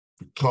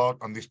record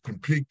on this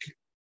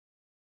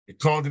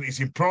recording is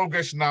in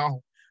progress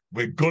now.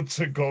 We're good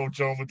to go,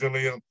 Jomer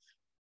Deleon.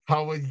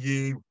 How are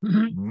you,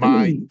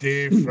 my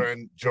dear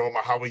friend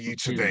Jomer? How are you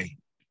today?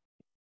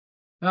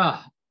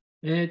 Ah,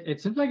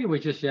 it seems like it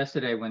was just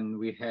yesterday when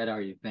we had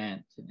our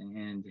event,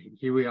 and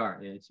here we are.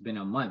 It's been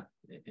a month.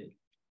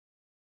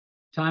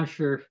 Time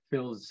sure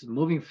feels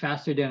moving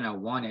faster than I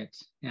want it.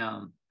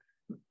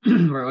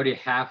 We're already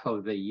half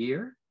of the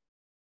year,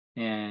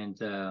 and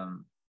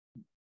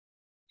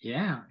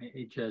yeah,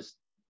 it just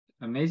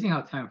amazing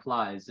how time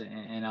flies.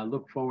 And I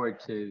look forward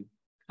to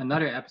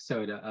another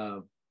episode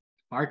of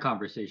our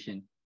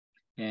conversation.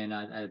 And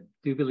I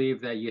do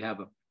believe that you have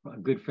a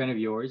good friend of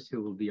yours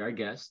who will be our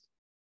guest.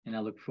 And I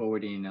look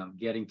forward in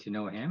getting to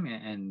know him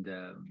and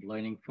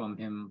learning from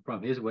him,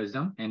 from his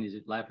wisdom and his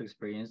life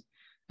experience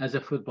as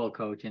a football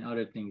coach and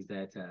other things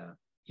that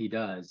he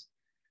does.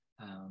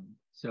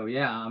 So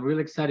yeah, I'm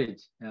really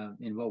excited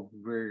in what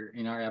we're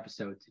in our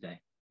episode today.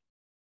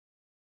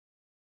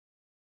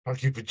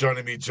 Thank you for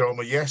joining me,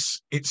 Jomer. Yes,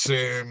 it's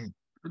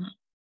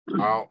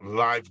our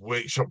live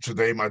workshop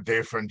today, my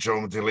dear friend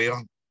Jomer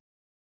Deleon.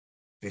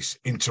 This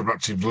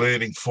interactive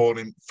learning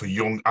forum for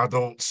young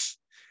adults.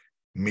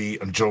 Me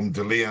and Jomer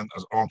Deleon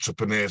as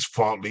entrepreneurs,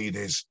 thought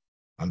leaders,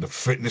 and the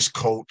fitness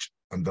coach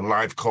and the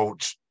life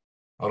coach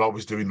are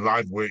always doing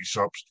live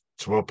workshops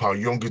to help our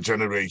younger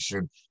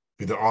generation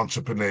be the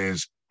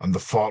entrepreneurs and the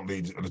thought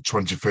leaders of the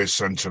 21st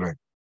century.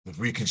 If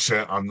we can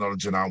share our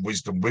knowledge and our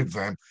wisdom with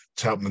them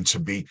to help them to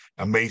be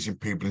amazing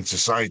people in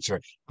society,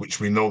 which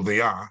we know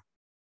they are,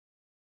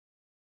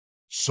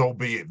 so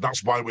be it.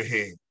 That's why we're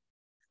here.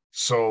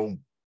 So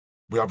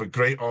we have a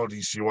great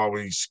audience who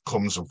always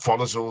comes and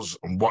follows us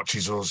and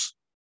watches us.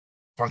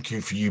 Thank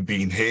you for you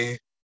being here.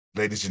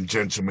 Ladies and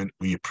gentlemen,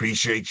 we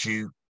appreciate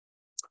you.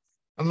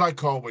 And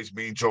like always,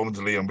 me and Jomer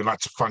Deleon, we'd like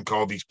to thank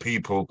all these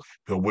people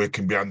who are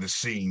working behind the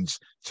scenes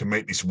to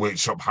make this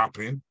workshop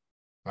happen.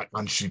 Like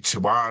Anshi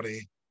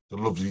Tiwari, the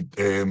lovely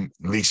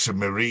Lisa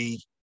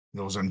Marie,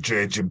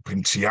 Andrea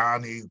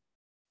Pintiani.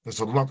 There's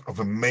a lot of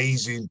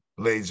amazing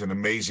ladies and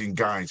amazing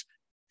guys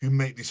who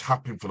make this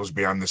happen for us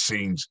behind the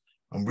scenes.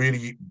 And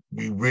really,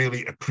 we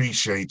really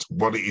appreciate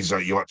what it is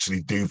that you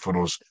actually do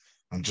for us.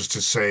 And just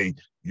to say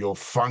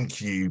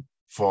thank you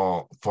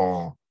for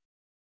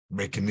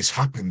making this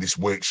happen, this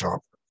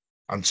workshop,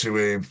 and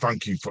to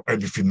thank you for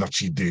everything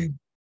that you do.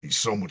 It's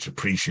so much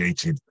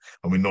appreciated.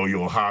 And we know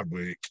your hard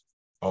work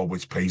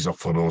always pays off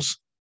for us.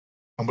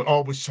 And we're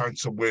always trying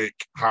to work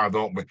hard,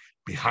 aren't we,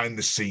 behind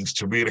the scenes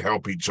to really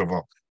help each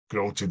other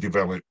grow, to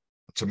develop,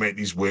 to make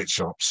these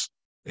workshops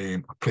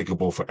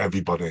applicable for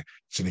everybody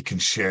so they can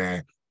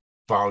share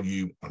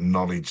value and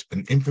knowledge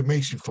and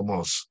information from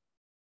us.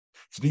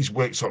 So these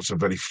workshops are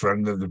very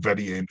friendly, they're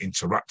very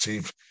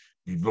interactive.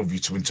 We'd love you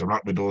to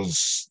interact with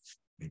us,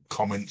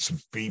 comments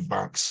and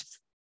feedbacks.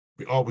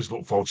 We always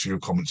look forward to your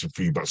comments and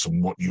feedbacks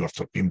on what you have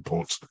to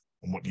input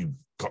and what you've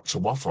got to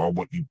offer, or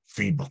what your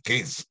feedback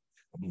is,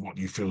 and what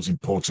you feel is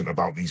important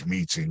about these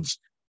meetings,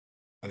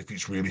 and if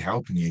it's really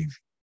helping you.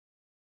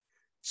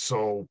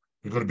 So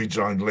we're going to be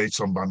joined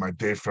later on by my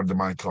dear friend of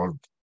mine called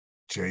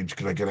James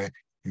Gregory,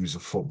 who's a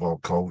football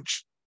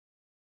coach.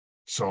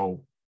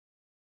 So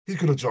he's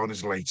going to join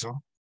us later,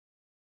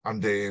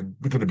 and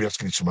we're going to be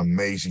asking some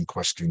amazing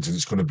questions, and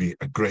it's going to be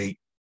a great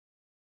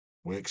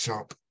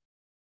workshop.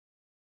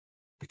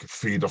 We can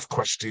feed off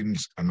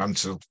questions and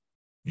answer.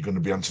 You're going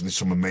to be answering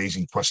some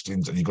amazing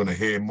questions, and you're going to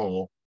hear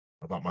more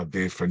about my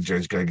dear friend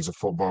James Gregory as a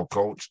football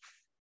coach.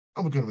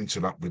 And we're going to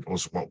interact with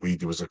us, what we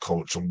do as a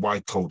coach, and why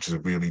coaches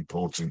are really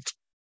important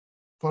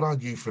for our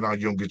youth and our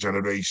younger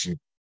generation,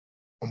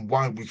 and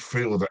why we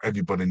feel that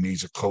everybody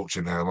needs a coach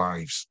in their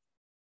lives.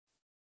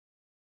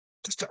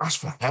 Just to ask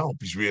for help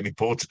is really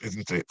important,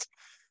 isn't it?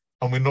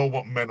 And we know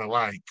what men are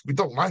like. We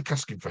don't like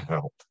asking for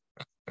help.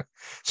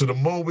 So the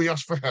more we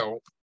ask for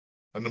help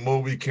and the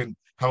more we can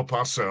help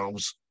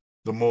ourselves,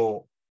 the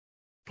more,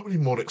 probably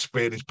more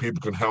experienced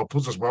people can help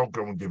us as well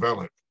grow and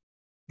develop.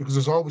 Because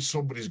there's always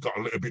somebody who's got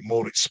a little bit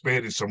more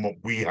experience than what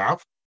we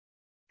have,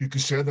 who can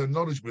share their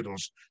knowledge with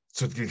us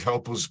so they can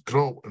help us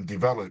grow and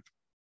develop.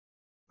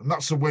 And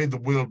that's the way the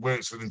world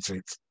works, isn't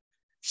it?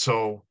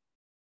 So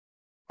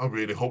I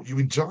really hope you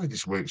enjoy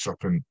this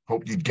workshop and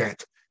hope you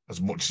get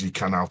as much as you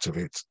can out of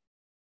it.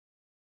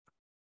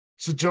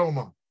 So,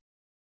 Jomer,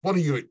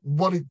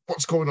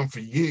 what's going on for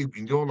you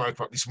in your life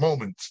at this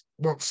moment?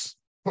 What's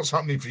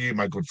happening for you,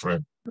 my good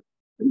friend?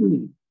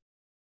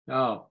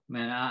 Oh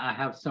man, I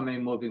have so many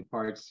moving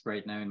parts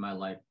right now in my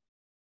life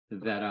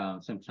that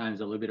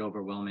sometimes a little bit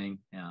overwhelming.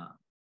 As a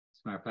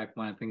matter of fact,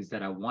 one of the things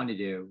that I want to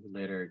do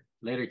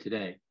later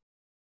today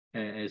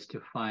is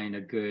to find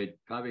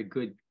probably a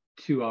good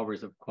 2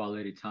 hours of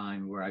quality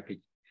time where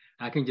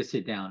I can just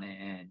sit down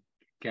and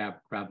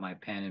grab my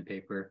pen and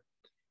paper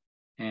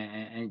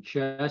and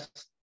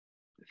just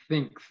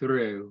think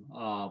through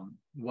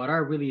what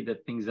are really the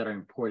things that are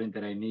important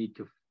that I need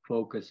to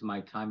focus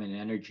my time and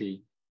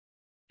energy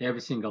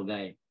every single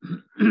day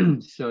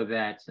so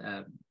that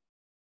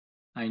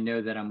I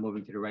know that I'm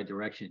moving to the right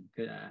direction.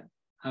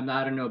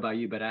 I don't know about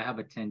you, but I have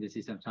a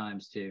tendency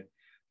sometimes to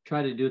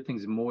try to do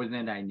things more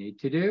than I need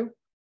to do.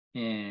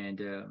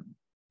 And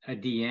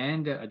at the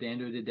end of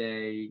the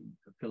day,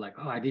 I feel like,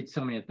 oh, I did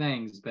so many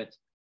things, but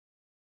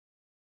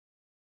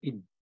it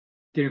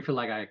didn't feel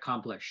like I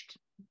accomplished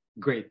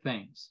great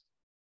things.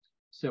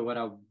 So what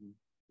I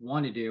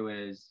want to do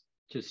is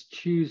just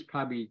choose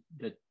probably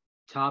the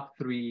top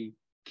three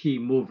key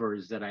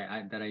movers that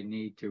I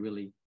need to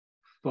really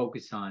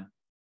focus on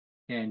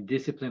and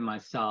discipline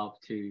myself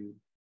to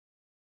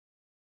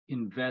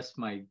invest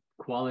my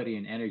quality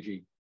and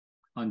energy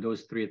on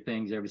those three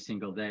things every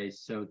single day,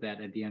 so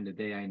that at the end of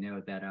the day I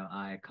know that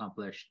I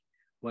accomplished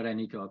what I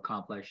need to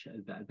accomplish,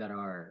 that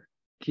are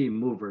key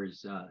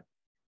movers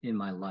in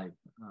my life.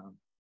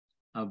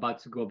 I'm about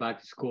to go back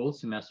to school.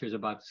 Semester is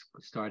about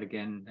to start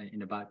again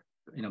in about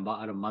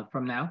a month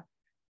from now.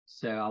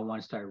 So I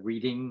want to start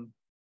reading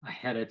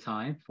ahead of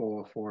time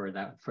for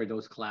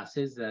those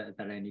classes that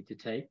I need to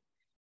take.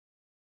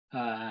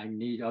 I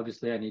need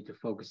to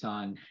focus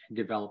on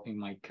developing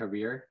my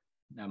career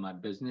and my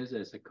business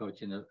as a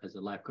coach and as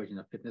a life coach and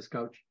a fitness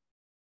coach.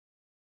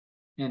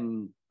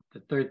 And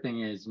the third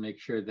thing is make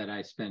sure that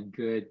I spend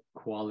good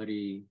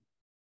quality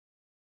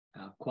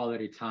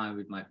time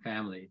with my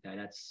family.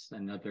 That's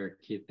another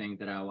key thing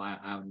that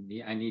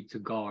I need to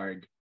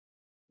guard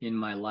in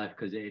my life,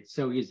 because it's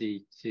so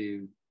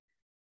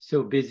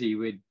busy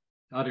with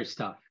other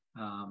stuff,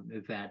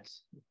 that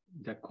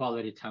the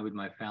quality time with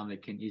my family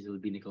can easily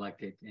be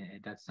neglected.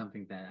 And that's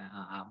something that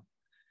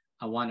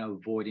I want to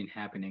avoid in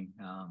happening.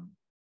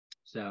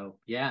 So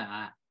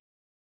yeah,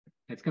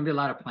 it's going to be a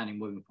lot of planning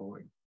moving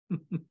forward.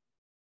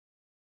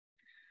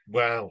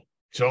 Well,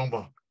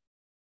 Jomer,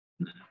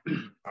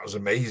 that was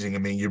amazing. I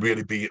mean, you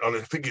really and I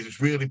think it's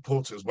really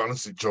important as well,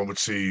 isn't it, Jomer,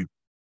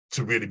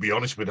 to really be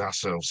honest with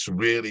ourselves, to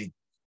really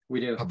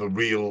have a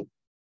real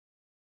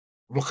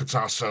look at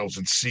ourselves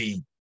and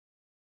see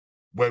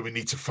where we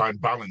need to find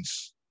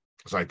balance,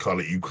 as I call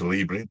it,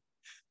 equilibrium.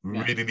 We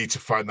really need to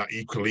find that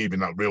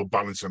equilibrium, that real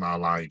balance in our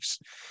lives,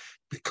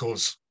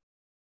 because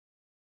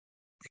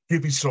we're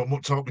giving so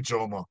much, aren't we,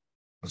 Jomer?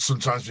 And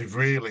sometimes we've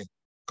really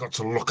got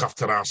to look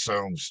after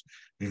ourselves.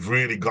 We've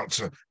really got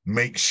to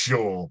make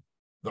sure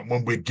that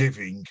when we're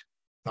giving,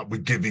 that we're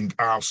giving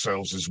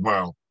ourselves as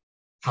well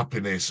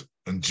happiness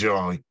and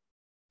joy,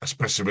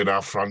 especially with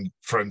our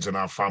friends and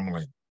our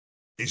family.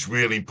 It's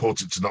really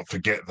important to not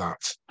forget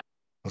that.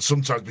 And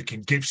sometimes we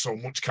can give so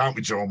much, can't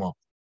we, Jomer?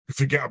 We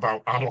forget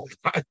about our own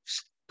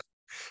lives.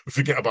 We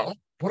forget about, oh,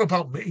 what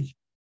about me?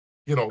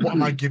 You know, what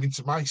am I giving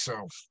to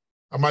myself?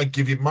 Am I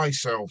giving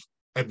myself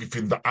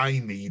everything that I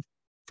need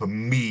for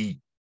me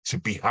to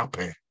be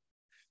happy?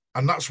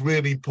 And that's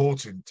really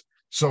important.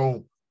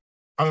 So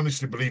I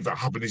honestly believe that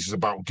happiness is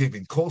about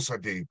giving. Of course I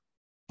do.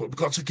 But we've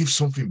got to give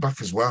something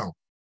back as well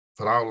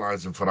for our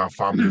lives and for our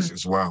families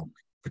as well,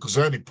 because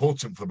they're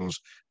important for us.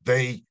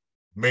 They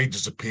made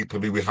us the people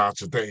who we are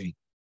today,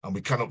 and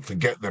we cannot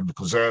forget them,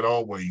 because they're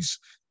always,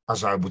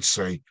 as I would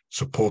say,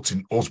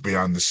 supporting us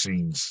behind the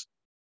scenes.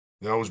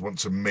 They always want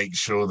to make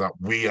sure that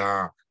we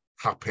are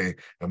happy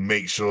and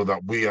make sure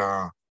that we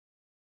are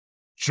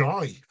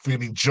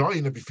feeling joy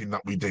in everything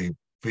that we do,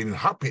 feeling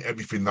happy in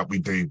everything that we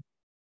do.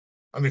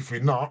 And if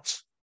we're not,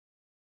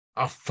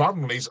 our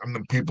families and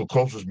the people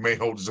closest may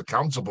hold us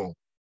accountable.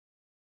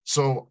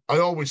 So I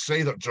always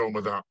say that,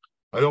 Jomer, that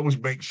I always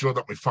make sure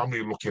that my family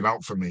are looking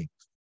out for me.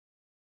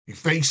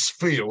 If they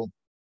feel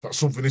that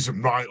something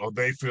isn't right, or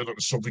they feel that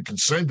there's something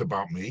concerned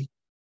about me,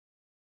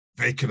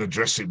 they can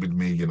address it with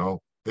me, you know.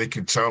 They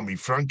can tell me,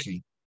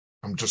 Frankie,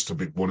 I'm just a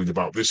bit worried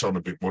about this, I'm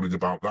a bit worried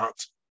about that.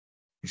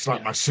 It's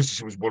like my sister,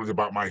 she was worried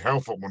about my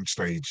health at one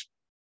stage.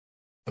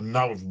 And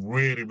now I'm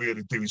really,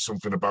 really doing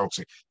something about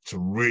it to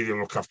really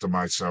look after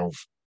myself,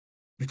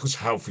 because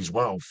health is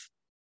wealth.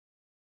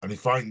 And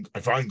if I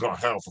ain't got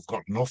health, I've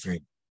got nothing.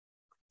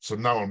 So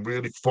now I'm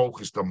really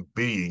focused on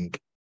being,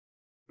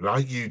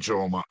 like you,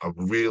 Jomer, a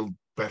real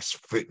best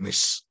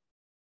fitness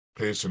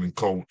person and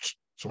coach,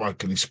 so I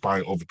can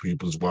inspire other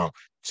people as well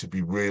to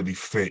be really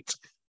fit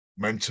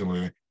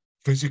mentally,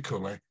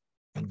 physically,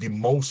 and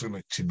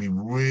emotionally, to be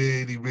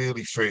really,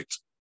 really fit.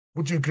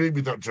 Would you agree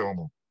with that,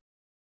 Jomer?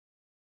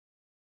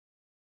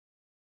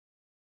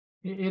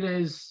 It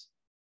is.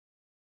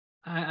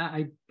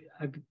 I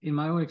in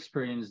my own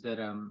experience that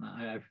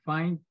I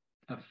find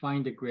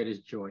the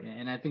greatest joy,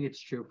 and I think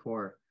it's true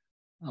for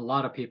a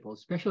lot of people,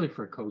 especially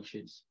for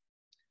coaches,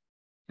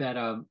 that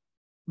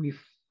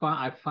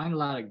I find a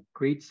lot of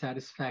great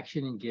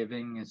satisfaction in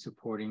giving and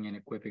supporting and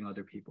equipping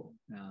other people.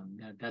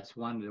 That's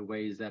one of the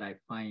ways that I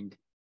find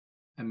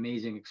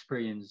amazing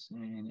experience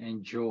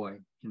and joy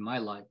in my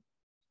life.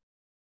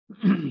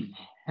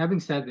 Having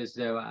said this,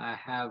 though, I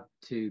have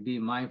to be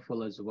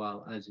mindful as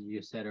well, as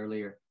you said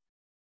earlier,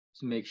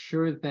 to make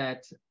sure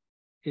that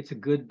it's a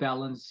good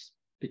balance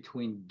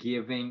between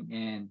giving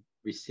and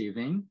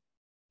receiving.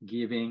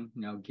 Giving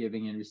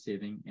and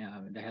receiving.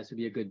 There has to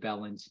be a good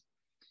balance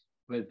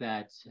with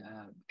that,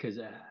 because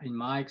in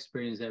my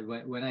experience, that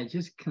when I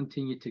just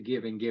continue to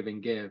give and give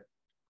and give,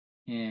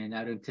 and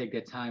I don't take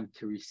the time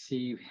to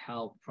receive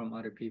help from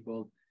other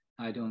people,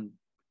 I don't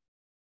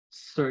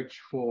search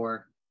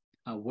for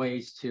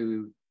ways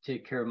to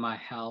take care of my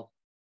health.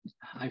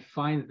 I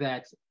find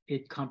that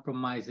it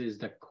compromises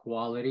the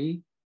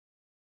quality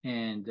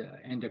and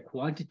the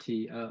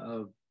quantity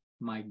of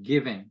my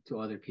giving to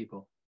other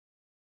people.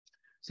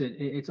 So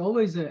it's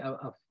always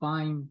a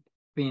fine,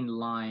 thin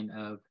line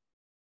of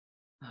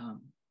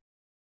um,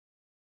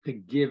 the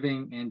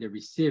giving and the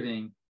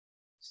receiving,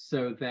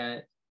 so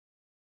that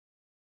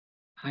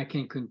I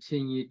can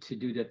continue to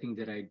do the things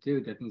that I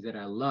do, the things that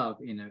I love,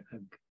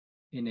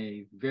 in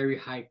a very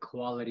high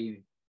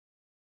quality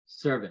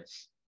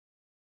service.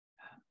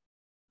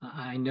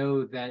 I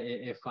know that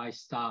if I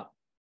stop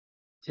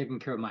taking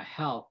care of my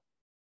health,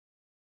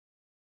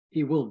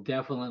 it will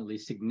definitely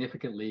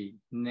significantly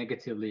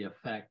negatively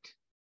affect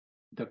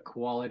the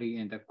quality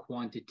and the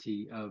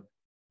quantity of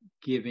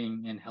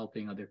giving and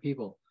helping other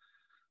people.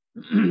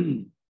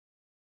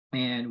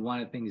 And one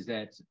of the things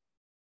that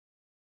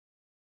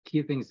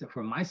key things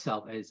for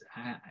myself is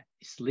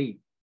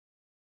sleep.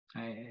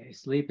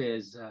 Sleep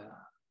is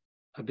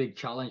a big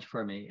challenge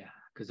for me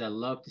because I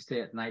love to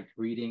stay at night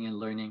reading and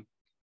learning.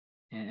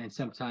 And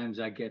sometimes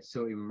I get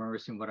so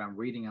immersed in what I'm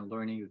reading and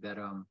learning that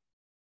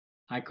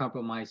I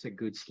compromise a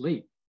good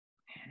sleep.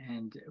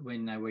 And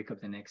when I wake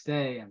up the next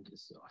day, I'm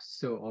just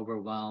so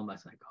overwhelmed. I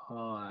was like,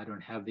 oh, I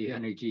don't have the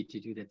energy to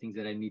do the things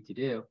that I need to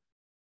do.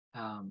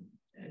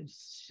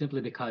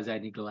 Simply because I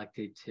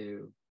neglected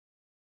to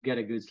get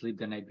a good sleep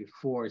the night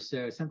before.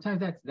 So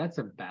sometimes that's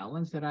a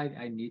balance that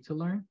I need to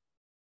learn.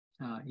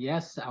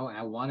 Yes,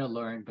 I want to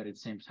learn, but at the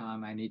same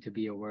time, I need to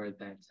be aware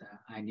that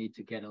I need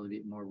to get a little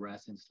bit more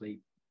rest and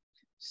sleep,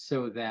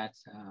 so that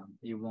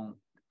it won't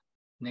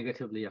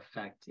negatively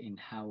affect in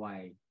how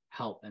I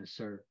help and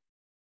serve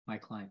my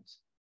clients.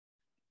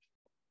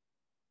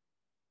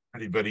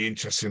 Very, very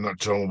interesting, that,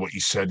 John, what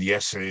you said.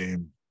 Yes, I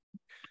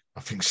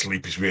think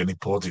sleep is really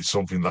important. It's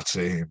something that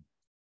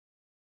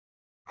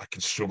I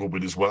can struggle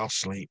with as well,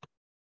 sleep.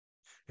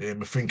 I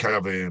think I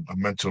have a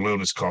mental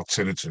illness called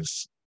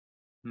tinnitus.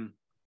 Hmm.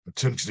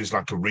 Tinnitus is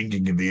like a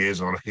ringing in the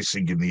ears or a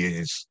hissing in the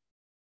ears.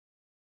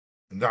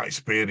 And that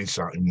experience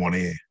that in one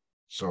ear.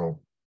 So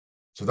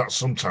that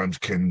sometimes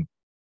can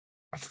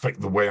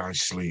affect the way I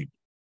sleep.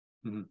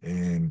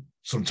 Mm-hmm.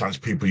 Sometimes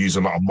people use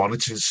a lot of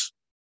monitors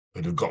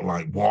where they've got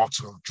like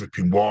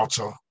dripping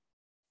water,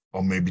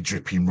 or maybe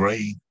dripping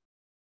rain,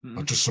 or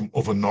Mm-hmm. just some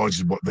other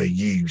noises what they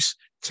use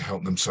to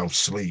help themselves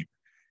sleep,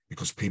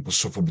 because people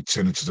suffer with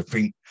tinnitus. I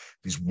think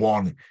there's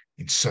 1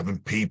 in 7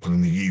 people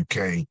in the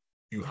UK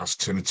who has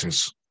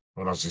tinnitus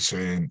or has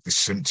this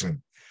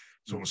symptom.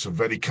 So it's a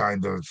very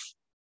kind of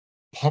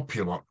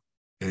popular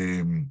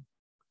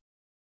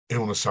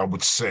illness, I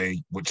would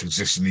say, which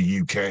exists in the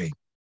UK.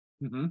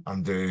 Mm-hmm.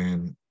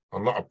 And a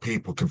lot of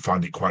people can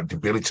find it quite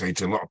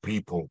debilitating. A lot of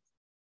people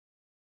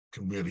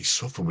can really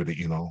suffer with it,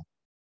 And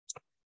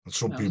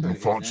some I'm people, sorry to hear that.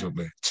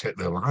 unfortunately, take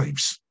their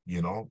lives.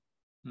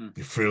 Mm.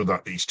 They feel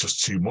that it's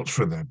just too much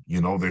for them.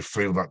 They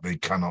feel that they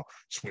cannot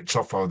switch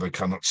off, or they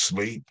cannot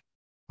sleep,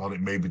 or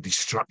it may be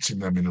distracting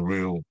them in a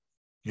real,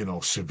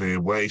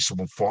 severe way. So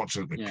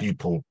unfortunately, Yeah.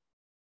 people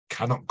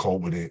cannot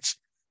cope with it.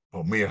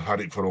 But me, I've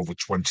had it for over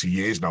 20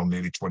 years now,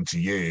 nearly 20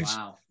 years,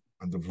 Wow.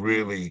 and I've Mm.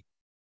 really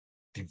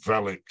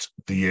developed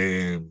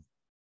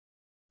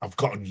I've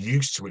gotten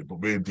used to it, but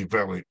really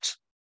developed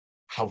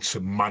how to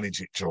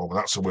manage it, Joe.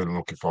 That's the word I'm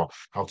looking for.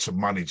 How to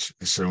manage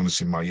this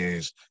illness in my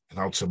ears and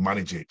how to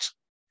manage it.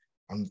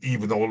 And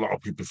even though a lot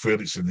of people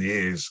feel it's in the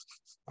ears,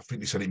 I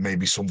think they said it may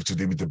be something to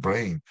do with the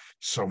brain.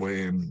 So,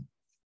 a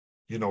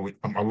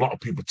lot of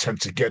people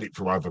tend to get it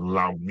through either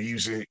loud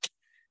music,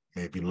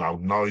 maybe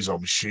loud noise, or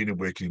machinery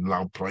working in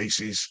loud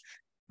places,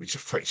 which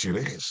affects your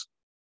ears.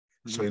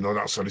 So, Mm-hmm.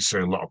 that's how they say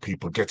a lot of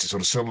people get it. So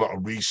there's still a lot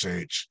of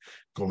research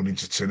going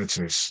into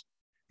tinnitus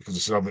because they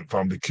still haven't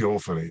found a cure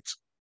for it.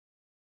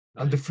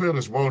 And Right. they feel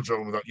as well,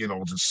 John, that,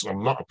 there's a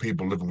lot of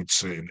people living with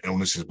certain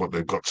illnesses, what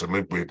they've got to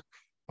live with,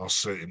 or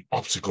certain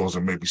obstacles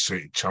and maybe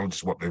certain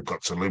challenges, what they've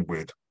got to live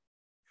with.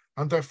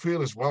 And I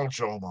feel as well,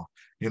 Joma,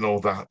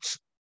 that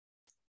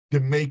they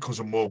make us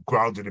a more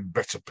grounded and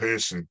better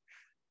person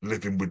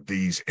living with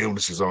these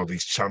illnesses or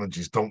these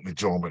challenges, don't they,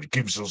 Joma? It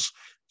gives us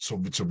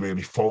something to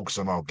really focus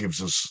on, or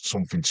gives us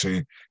something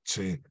to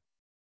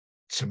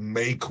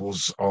make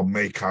us or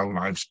make our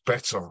lives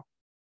better,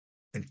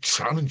 and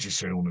challenge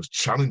this illness,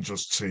 challenge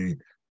us to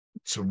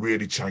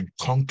really try and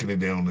conquer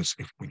the illness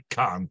if we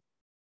can,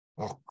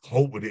 or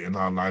cope with it in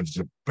our lives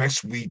the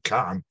best we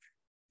can,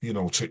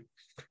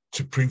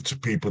 to prove to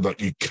people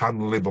that you can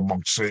live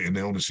among certain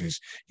illnesses.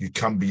 You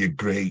can be a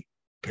great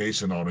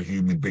person or a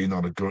human being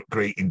or a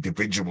great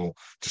individual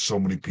to so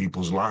many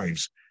people's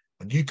lives.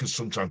 And you can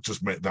sometimes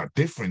just make that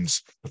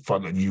difference. The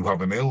fact that you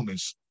have an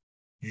illness,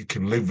 you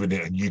can live with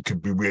it and you can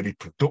be really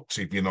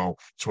productive, to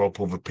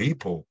help other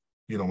people,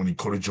 and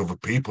encourage other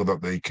people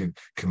that they can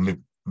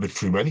live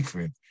through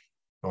anything,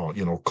 or,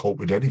 cope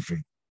with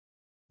anything.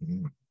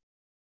 Mm.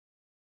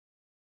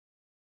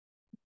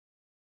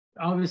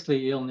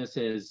 Obviously, illness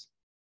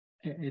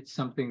it's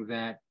something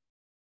that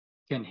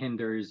can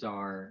hinders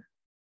our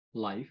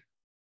life.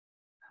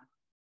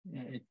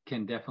 it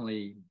can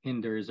definitely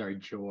hinders our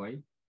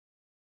joy.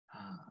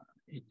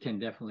 It can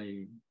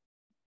definitely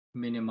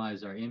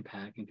minimize our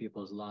impact in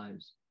people's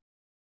lives.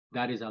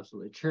 That is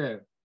absolutely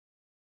true.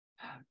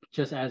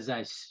 Just as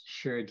I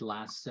shared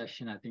last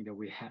session, I think that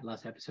we had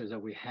last episodes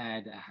that we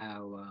had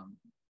how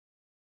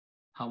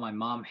my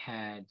mom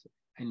had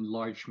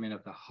enlargement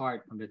of the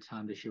heart from the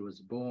time that she was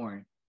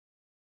born,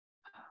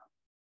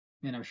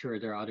 and I'm sure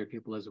there are other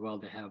people as well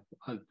that have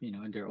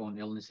their own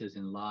illnesses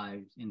in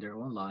their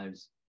own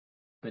lives,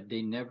 but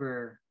they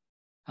never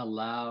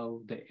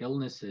allow the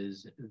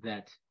illnesses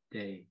that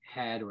they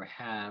had or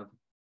have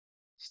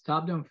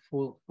stop them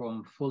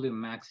from fully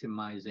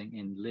maximizing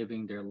and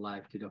living their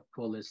life to the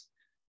fullest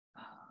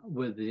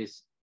with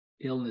these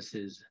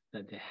illnesses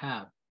that they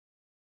have.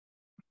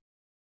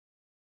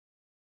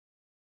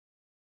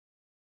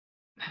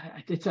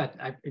 It's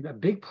a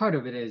big part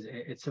of it is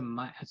it's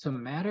a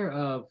matter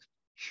of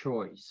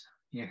choice.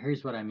 Yeah,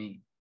 here's what I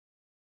mean.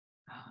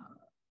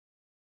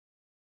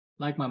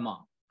 Like my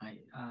mom,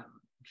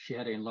 she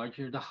had an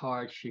enlargement of the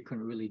heart. She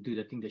couldn't really do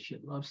the thing that she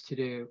loves to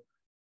do,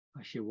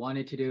 she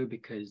wanted to do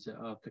because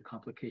of the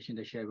complication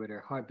that she had with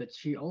her heart. But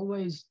she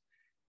always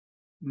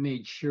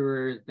made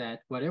sure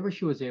that whatever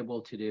she was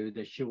able to do,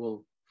 that she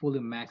will fully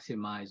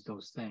maximize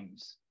those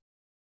things.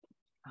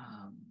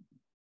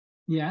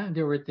 Yeah,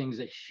 there were things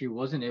that she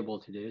wasn't able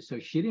to do. So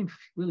she didn't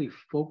really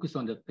focus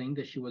on the thing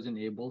that she wasn't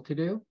able to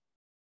do,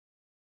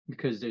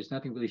 because there's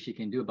nothing really she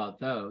can do about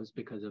those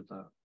because of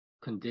the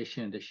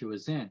condition that she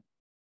was in.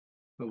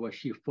 But what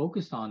she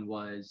focused on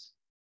was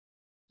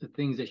the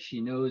things that she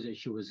knows that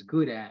she was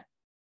good at,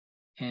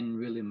 and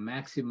really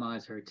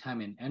maximize her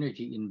time and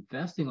energy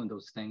investing on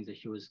those things that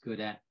she was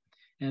good at.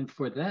 And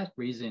for that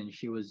reason,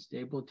 she was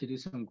able to do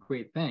some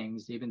great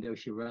things, even though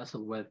she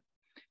wrestled with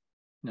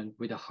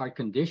a heart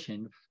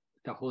condition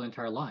the whole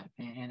entire life.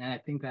 And I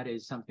think that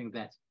is something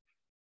that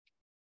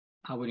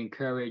I would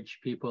encourage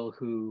people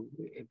who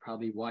are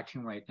probably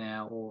watching right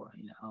now, or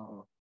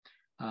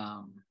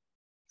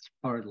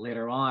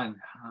later on,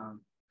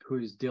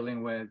 who's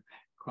dealing with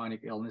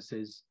chronic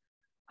illnesses.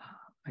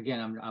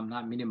 Again, I'm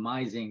not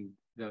minimizing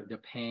the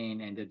pain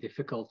and the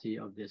difficulty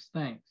of these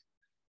things.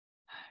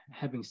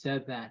 Having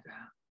said that,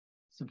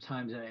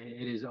 sometimes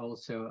it is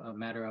also a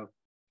matter of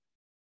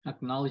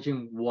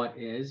acknowledging what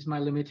is my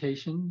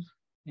limitations,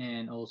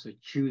 and also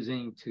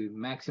choosing to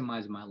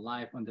maximize my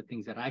life on the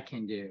things that I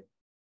can do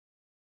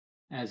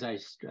as I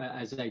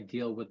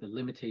deal with the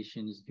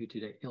limitations due to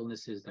the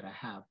illnesses that I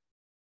have.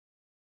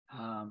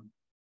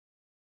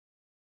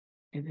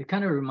 It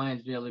kind of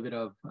reminds me a little bit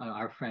of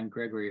our friend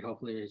Gregory.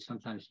 Hopefully,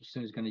 sometimes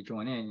soon he's going to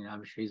join in.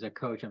 I'm sure he's a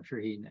coach. I'm sure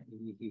he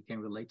can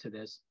relate to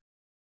this.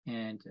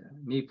 And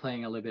me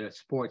playing a little bit of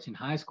sports in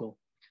high school.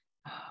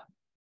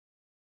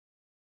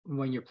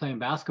 When you're playing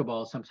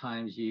basketball,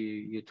 sometimes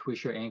you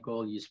twist your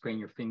ankle, you sprain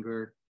your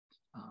finger.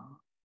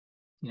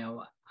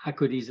 I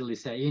could easily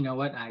say, you know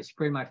what, I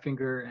sprained my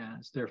finger,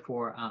 and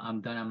therefore I'm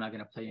done. I'm not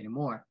going to play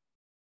anymore.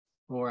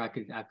 Or I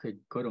could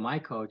go to my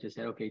coach and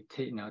say, okay,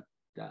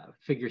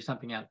 figure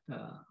something out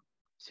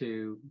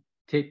to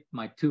tape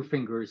my two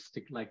fingers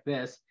like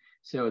this,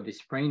 so the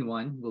sprained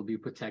one will be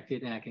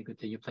protected and I can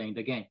continue playing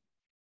the game.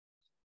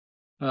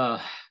 So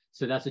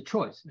that's a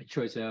choice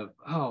of,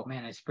 oh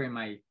man, I sprained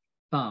my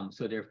thumb,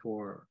 so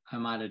therefore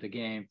I'm out of the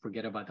game,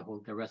 forget about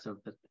the rest of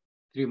the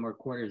 3 more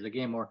quarters of the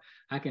game. Or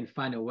I can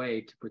find a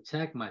way to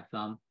protect my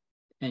thumb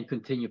and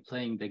continue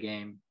playing the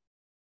game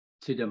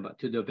to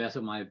the best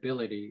of my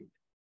ability,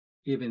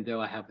 even though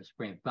I have a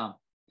sprained thumb.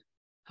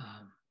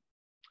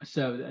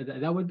 So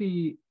that would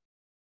be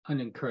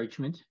an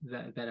encouragement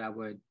that I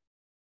would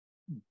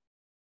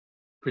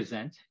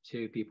present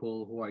to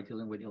people who are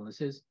dealing with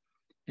illnesses.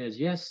 Is,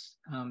 yes,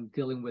 I'm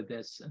dealing with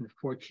this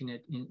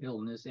unfortunate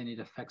illness and it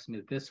affects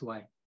me this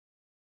way.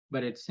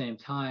 But at the same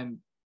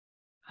time,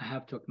 I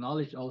have to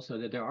acknowledge also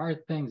that there are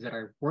things that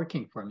are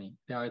working for me.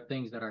 There are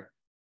things that are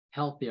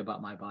healthy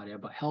about my body,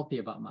 healthy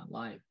about my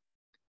life.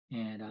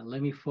 And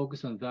let me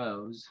focus on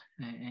those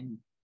and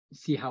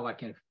see how I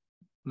can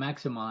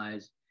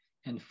maximize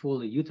and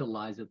fully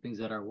utilize the things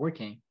that are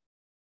working,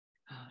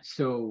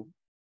 so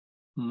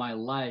my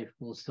life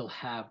will still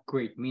have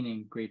great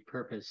meaning, great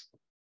purpose,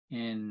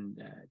 and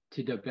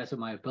to the best of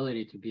my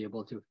ability to be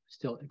able to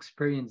still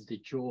experience the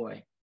joy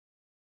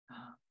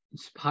in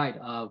spite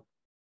of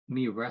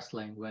me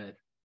wrestling with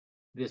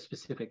this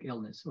specific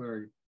illness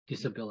or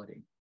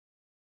disability.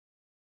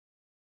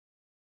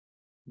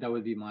 That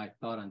would be my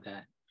thought on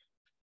that.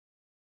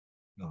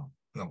 No,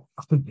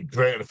 I think it's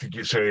great. I think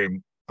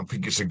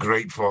it's a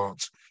great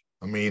thought.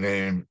 I mean,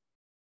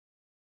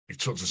 you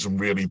talked to some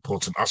really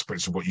important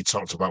aspects of what you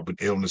talked about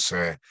with illness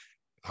here,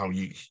 how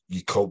you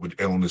cope with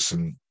illness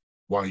and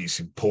why it's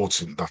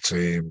important that,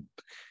 in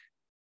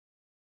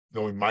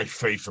my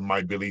faith and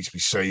my beliefs, we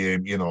say,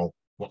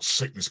 what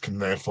sickness can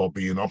therefore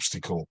be an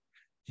obstacle,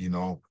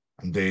 and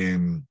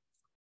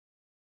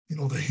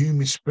the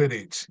human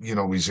spirit,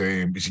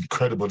 is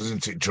incredible,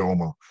 isn't it,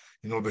 Jomer?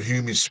 The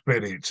human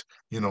spirit,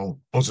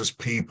 us as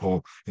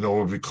people,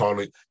 we call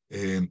it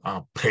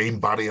our pain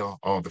barrier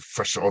or the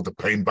pressure or the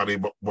pain barrier,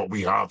 what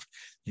we have,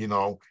 you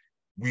know,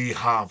 we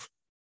have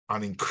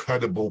an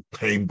incredible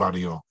pain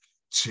barrier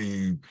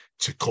to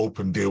cope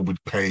and deal with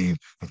pain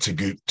and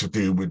to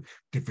deal with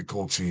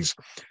difficulties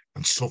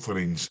and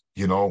sufferings.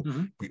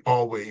 We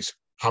always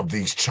have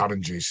these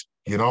challenges,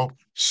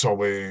 So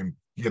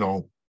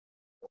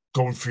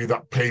going through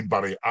that pain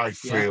barrier, I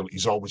feel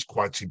is always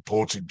quite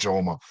important,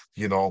 Joma,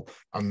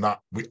 and that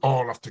we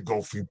all have to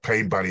go through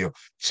pain barrier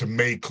to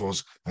make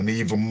us an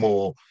even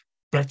more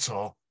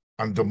better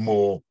and a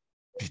more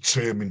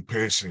determined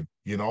person,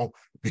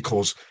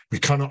 because we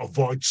cannot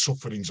avoid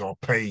sufferings or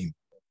pain.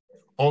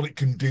 All it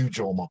can do,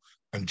 Joma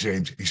and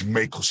James, is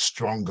make us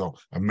stronger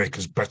and make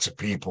us better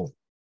people.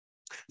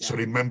 Yeah. So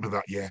remember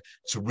that,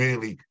 to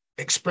really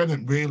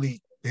experiment,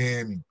 really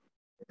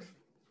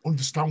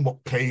understand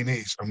what pain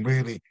is and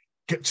really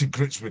get to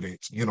grips with it,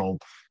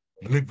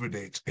 live with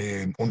it,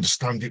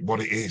 understand it,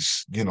 what it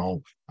is,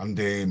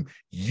 and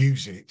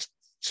use it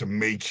to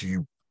make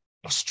you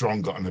a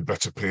stronger and a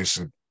better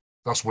person.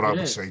 That's what I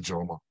would say,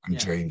 Joma and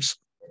James.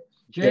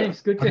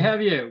 James, good to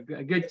have you.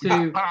 Good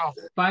to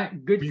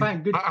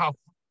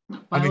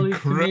finally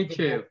to meet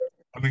you.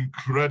 An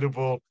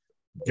incredible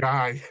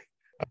guy,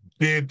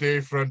 a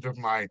dear friend of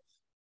mine.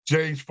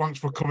 James, thanks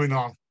for coming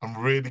on. I'm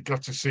really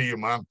glad to see you,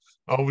 man.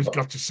 I always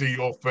got to see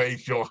your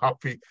face, your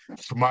happy,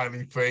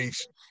 smiling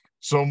face.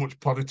 So much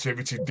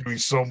positivity, doing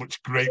so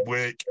much great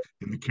work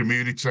in the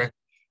community. I'd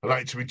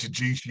like to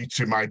introduce you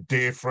to my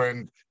dear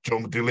friend,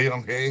 Jomer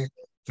Deleon here.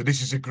 So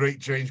this is a great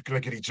James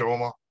Gregory,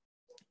 Jomer.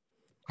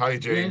 Hi,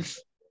 James.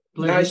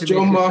 Nice,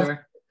 Jomer.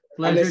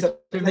 Pleasure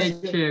to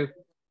meet you.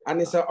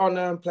 And it's an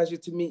honor and pleasure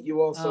to meet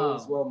you also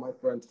as well, my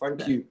friend.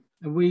 Thank you.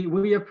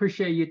 We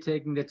appreciate you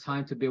taking the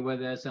time to be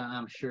with us.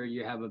 I'm sure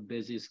you have a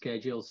busy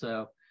schedule,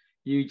 so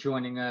you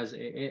joining us,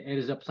 it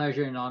is a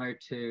pleasure and honor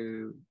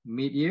to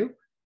meet you.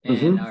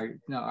 And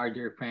our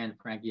dear friend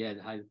Frankie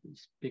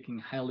speaking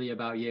highly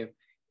about you.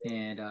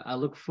 And I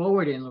look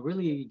forward and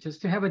really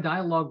just to have a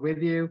dialogue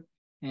with you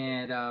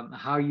and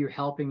how you're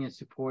helping and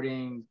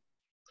supporting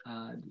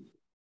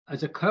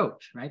as a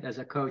coach, right? As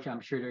a coach,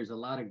 I'm sure there's a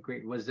lot of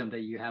great wisdom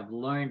that you have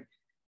learned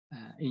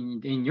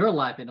in your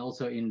life and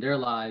also in their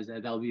lives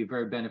that'll be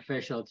very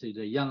beneficial to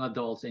the young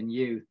adults and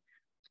youth.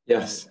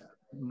 Yes.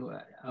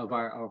 Of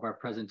our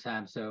present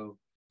time. So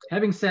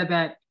having said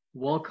that,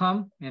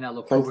 welcome, and I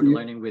look forward to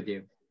learning with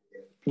you.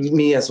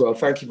 Me as well.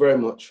 Thank you very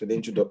much for the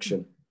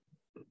introduction.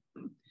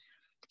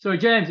 So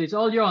James, it's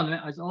all you on.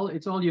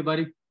 It's all you,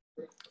 buddy.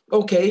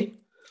 Okay.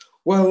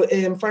 Well,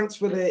 thanks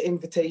for the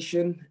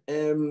invitation.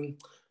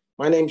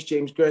 My name's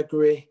James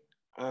Gregory.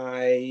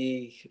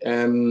 I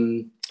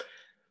come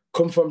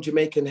from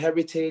Jamaican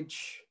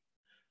heritage.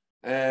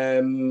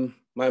 My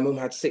mum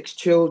had 6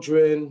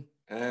 children.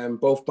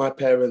 Both my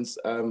parents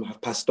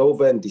have passed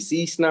over and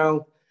deceased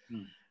now.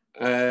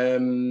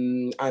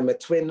 I'm a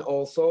twin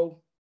also.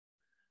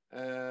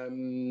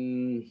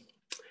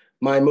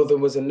 My mother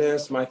was a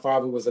nurse. My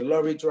father was a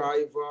lorry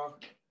driver.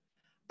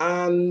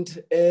 And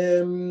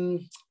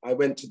I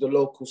went to the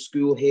local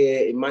school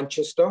here in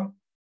Manchester.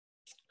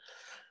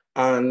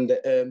 And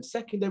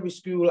secondary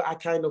school, I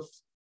kind of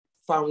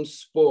found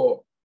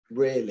sport,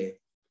 really.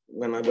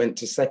 When I went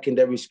to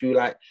secondary school,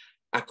 I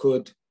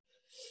could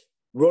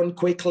run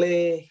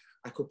quickly,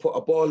 I could put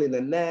a ball in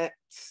the net.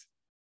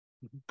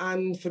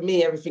 And for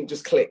me, everything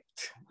just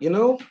clicked,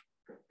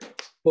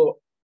 But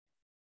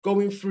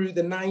going through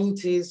the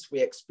 90s, we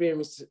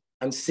experienced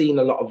and seen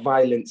a lot of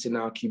violence in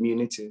our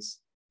communities.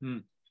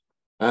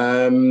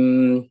 I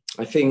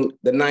think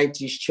the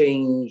 90s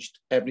changed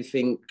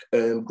everything.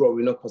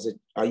 Growing up as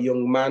a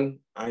young man,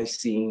 I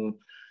seen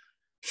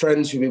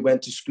friends who we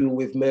went to school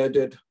with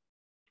murdered.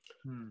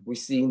 We've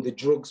seen the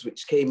drugs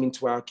which came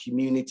into our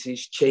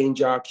communities,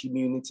 change our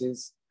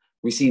communities.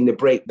 We've seen the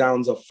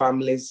breakdowns of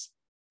families.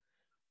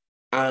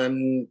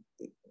 And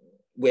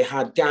we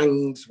had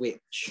gangs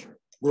which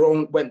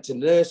went to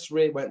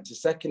nursery, went to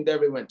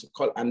secondary, went to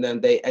college, and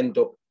then they end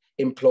up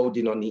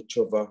imploding on each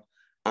other.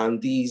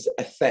 And these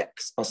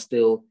effects are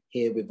still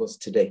here with us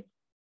today.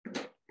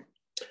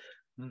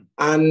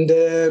 And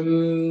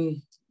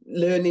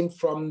learning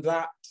from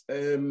that,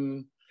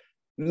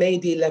 May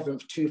the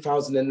 11th,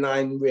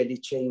 2009 really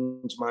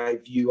changed my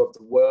view of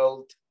the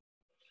world.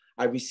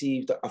 I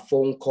received a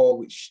phone call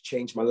which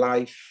changed my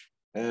life.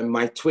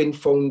 My twin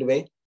phoned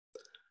me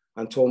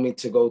and told me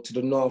to go to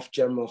the North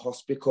General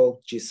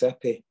Hospital,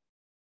 Giuseppe.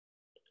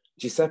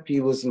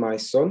 Giuseppe was my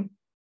son.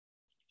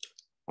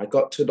 I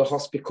got to the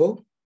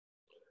hospital.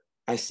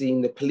 I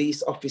seen the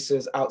police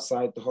officers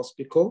outside the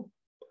hospital.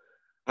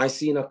 I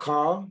seen a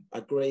car, a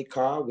grey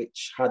car,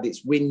 which had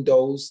its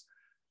windows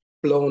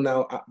blown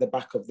out at the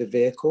back of the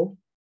vehicle.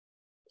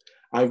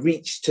 I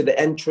reached to the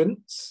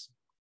entrance.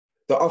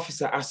 The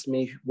officer asked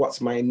me,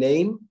 what's my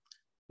name?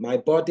 My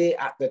body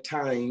at the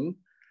time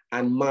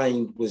and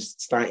mind was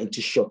starting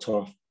to shut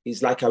off.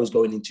 It's like I was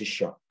going into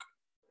shock.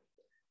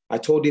 I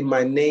told him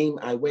my name.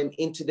 I went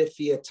into the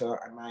theatre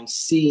and I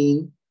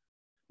seen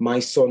my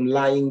son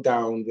lying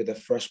down with a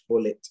fresh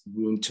bullet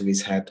wound to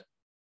his head.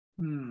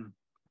 Mm.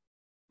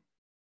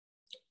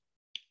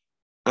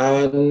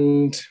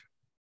 And,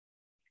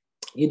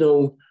 you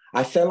know,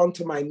 I fell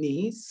onto my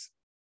knees,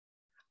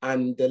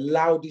 and the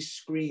loudest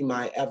scream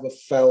I ever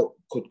felt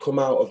could come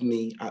out of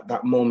me at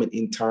that moment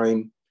in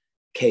time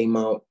came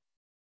out.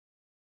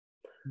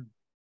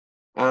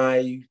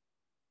 I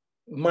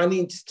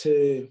managed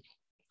to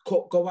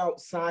go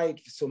outside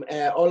for some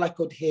air. All I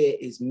could hear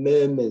is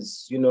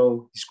murmurs. You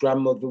know, his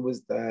grandmother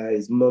was there,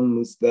 his mum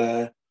was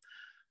there.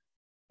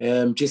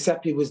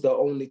 Giuseppe was the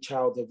only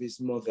child of his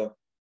mother.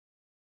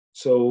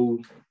 So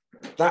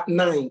that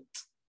night,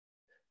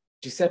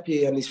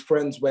 Giuseppe and his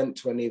friends went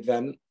to an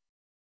event,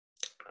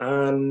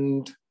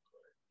 and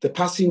the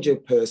passenger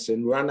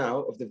person ran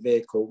out of the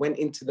vehicle, went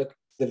into the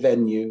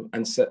venue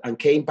and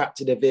came back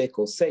to the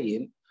vehicle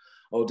saying,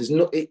 oh, there's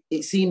no,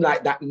 it seemed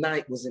like that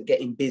night wasn't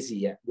getting busy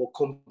yet. We'll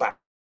come back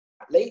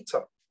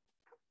later.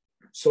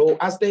 So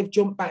as they've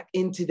jumped back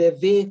into their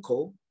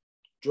vehicle,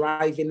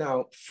 driving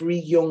out, 3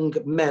 young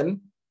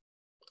men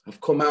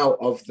have come out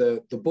of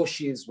the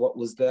bushes, what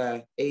was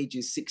their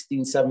ages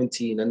 16,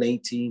 17 and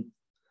 18.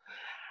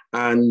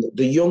 And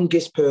the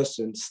youngest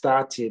person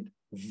started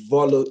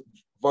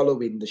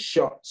following the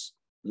shots,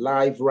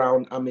 live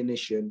round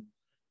ammunition,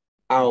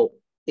 out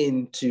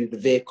into the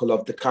vehicle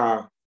of the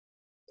car.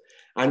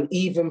 And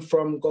even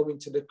from going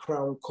to the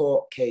Crown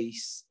Court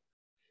case,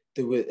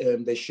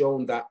 they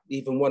shown that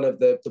even one of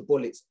the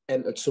bullets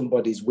entered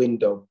somebody's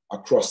window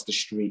across the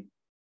street.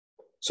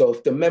 So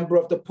if the member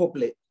of the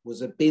public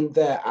was been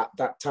there at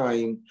that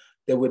time,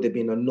 there would have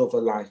been another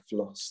life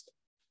lost.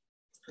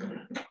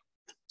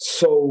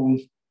 So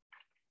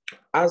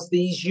as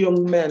these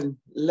young men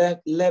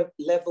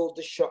leveled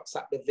the shots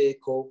at the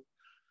vehicle,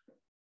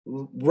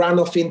 ran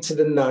off into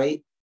the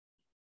night,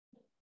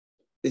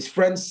 the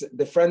friend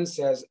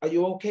says, are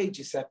you okay,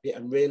 Giuseppe?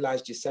 And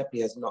realized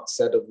Giuseppe has not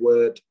said a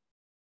word.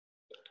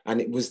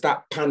 And it was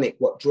that panic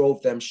what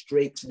drove them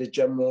straight to the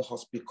general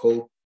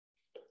hospital.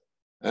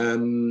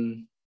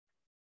 And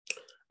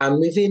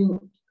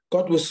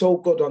God was so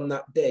good on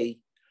that day,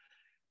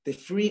 the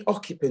 3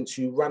 occupants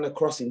who ran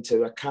across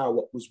into a car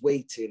what was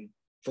waiting,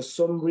 for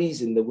some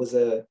reason, there was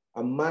a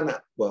man,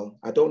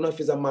 I don't know if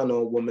it's a man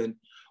or a woman,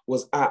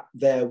 was at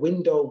their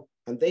window,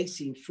 and they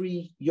seen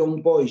 3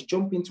 young boys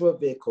jump into a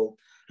vehicle.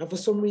 And for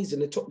some reason,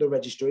 they took the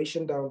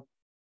registration down.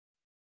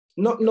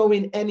 Not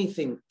knowing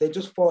anything, they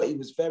just thought it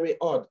was very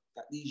odd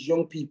that these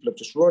young people have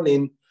just run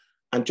in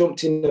and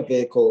jumped in the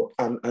vehicle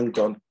and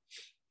gone.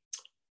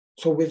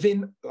 So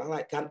within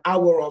like an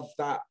hour of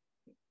that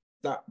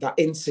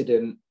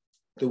incident,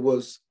 there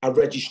was a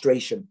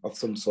registration of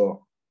some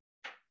sort.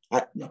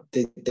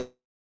 They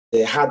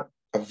had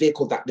a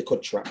vehicle that they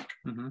could track.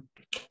 Mm-hmm.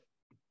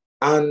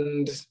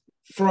 And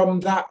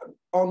from that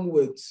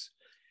onwards,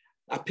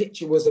 a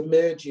picture was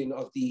emerging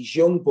of these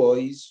young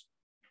boys.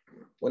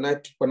 When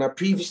I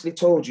previously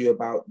told you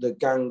about the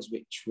gangs,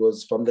 which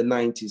was from the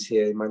 90s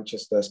here in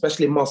Manchester,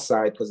 especially Moss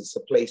Side, because it's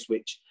a place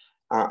which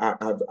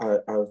I've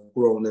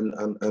grown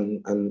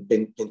and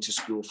been to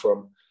school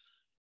from.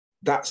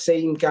 That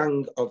same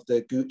gang of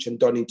the Gooch and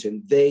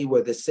Donington, they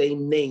were the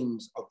same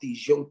names of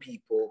these young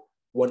people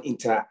wanting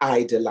to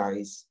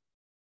idolize.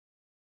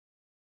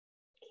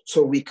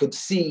 So we could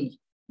see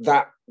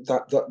that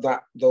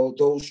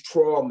those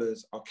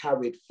traumas are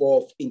carried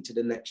forth into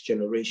the next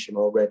generation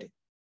already.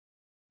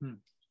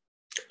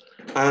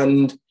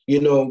 And,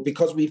 you know,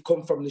 because we've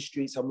come from the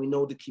streets and we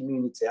know the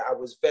community, I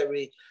was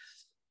very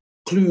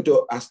clued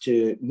up as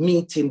to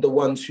meeting the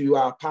ones who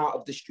are part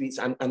of the streets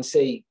and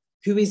say,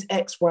 who is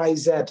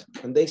XYZ?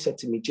 And they said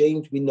to me,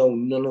 James, we know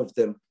none of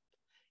them.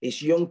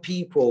 It's young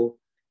people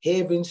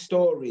hearing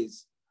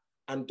stories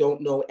and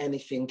don't know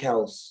anything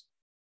else.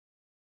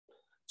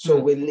 So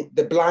we're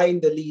the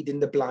blind, they're leading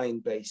the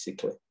blind,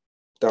 basically,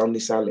 down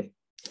this alley.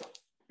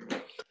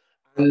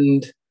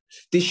 And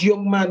this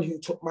young man who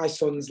took my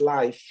son's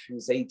life,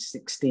 who's age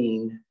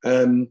 16,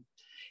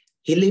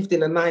 he lived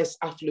in a nice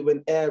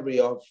affluent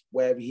area of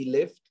where he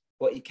lived,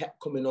 but he kept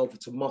coming over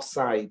to Moss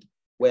Side,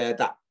 where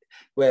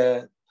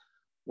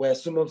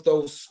some of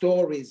those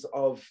stories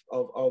of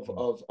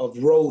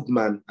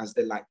roadman, as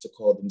they like to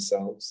call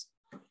themselves,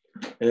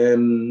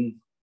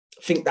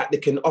 think that they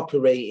can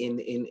operate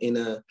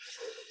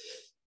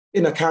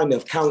in a kind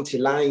of county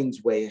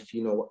lines way, if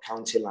you know what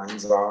county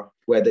lines are,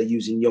 where they're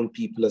using young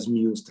people as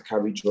mules to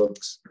carry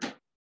drugs.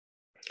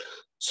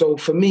 So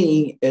for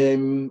me,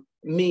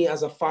 me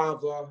as a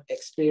father,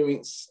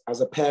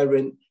 as a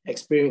parent,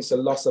 experienced the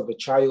loss of a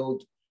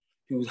child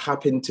who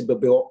happened to be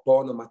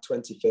born on my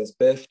 21st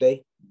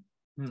birthday.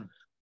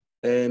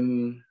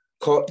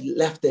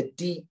 Left a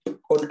deep,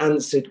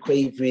 unanswered,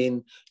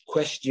 quavering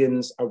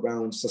questions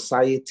around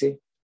society,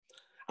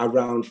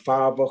 around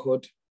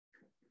fatherhood,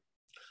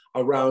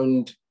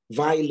 around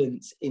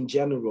violence in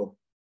general,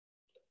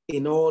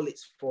 in all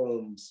its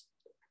forms.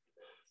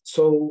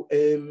 So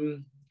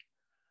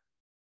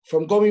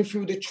from going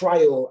through the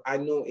trial, I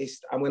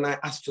noticed, and when I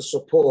asked for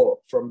support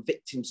from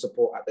victim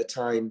support at the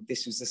time,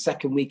 this was the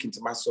second week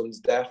into my son's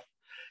death,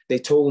 they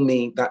told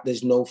me that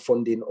there's no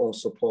funding or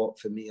support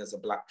for me as a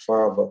Black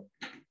father.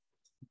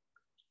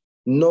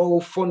 No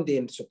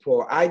funding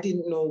support. I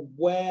didn't know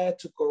where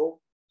to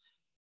go,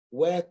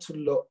 where to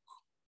look.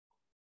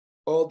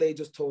 All they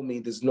just told me,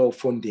 there's no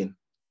funding.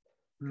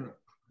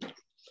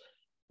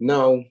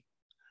 Now,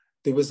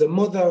 there was a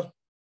mother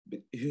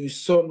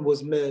whose son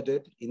was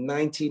murdered in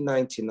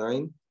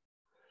 1999,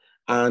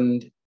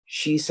 and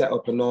she set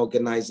up an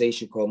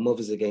organization called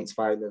Mothers Against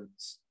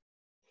Violence.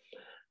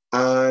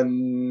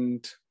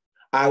 And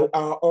I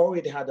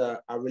already had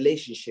a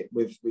relationship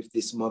with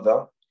this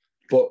mother,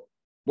 but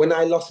when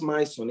I lost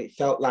my son, it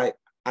felt like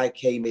I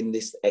came in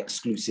this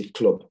exclusive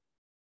club.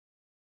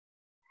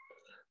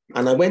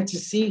 And I went to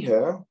see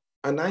her,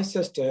 and I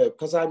said to her,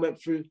 because I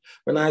went through,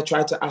 when I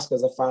tried to ask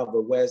as a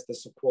father, where's the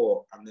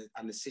support?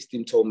 And the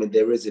system told me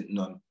there isn't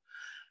none.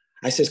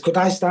 I says, could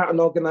I start an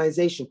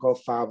organization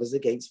called Fathers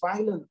Against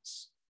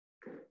Violence?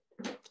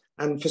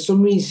 And for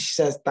some reason, she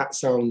says, that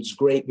sounds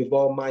great, with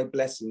all my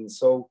blessings.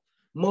 So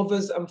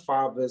mothers and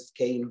fathers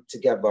came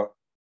together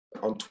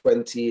in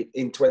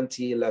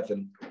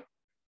 2011.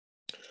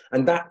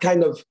 And that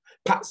kind of,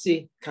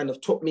 Patsy kind of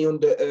took me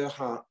under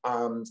her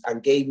arms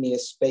and gave me a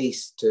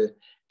space to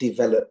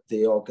develop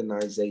the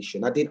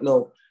organization. I didn't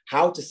know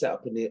how to set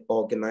up an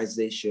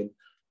organization.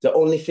 The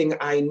only thing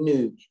I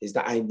knew is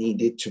that I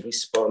needed to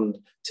respond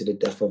to the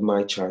death of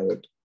my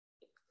child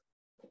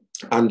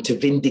and to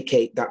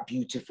vindicate that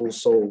beautiful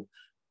soul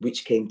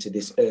which came to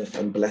this earth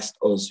and blessed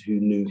us who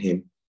knew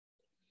him.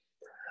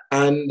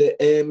 And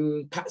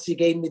Patsy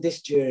gave me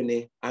this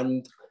journey,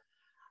 and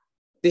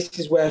this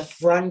is where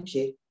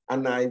Frankie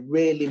and I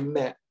really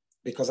met,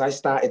 because I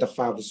started a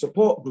father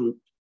support group.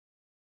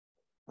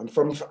 And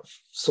from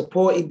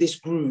supporting this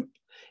group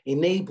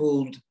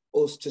enabled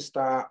us to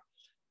start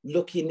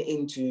looking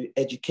into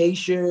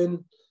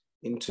education,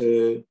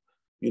 into,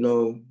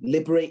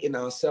 liberating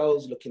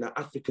ourselves, looking at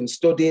African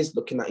studies,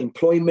 looking at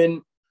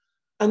employment.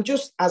 And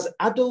just as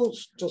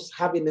adults, just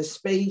having a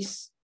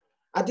space.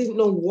 I didn't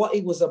know what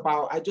it was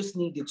about. I just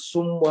needed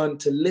someone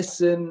to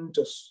listen,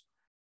 just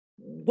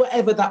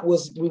whatever that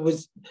was.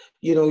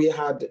 You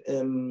had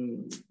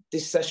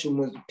this session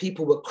where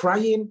people were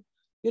crying.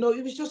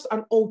 It was just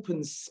an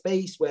open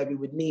space where we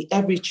would meet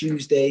every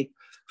Tuesday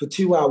for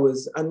 2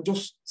 hours and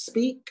just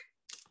speak.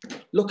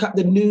 Look at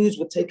the news,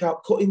 we'll take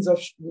out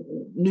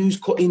news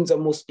cuttings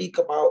and we'll speak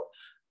about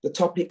the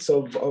topics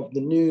of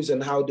the news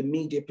and how the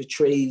media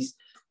portrays,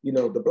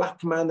 the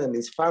Black man and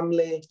his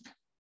family,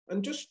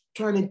 and just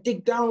trying to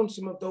dig down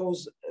some of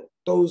those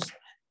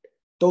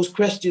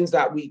questions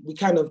that we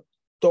kind of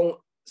don't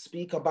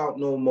speak about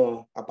no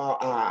more,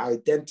 about our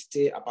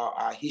identity, about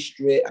our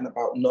history, and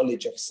about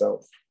knowledge of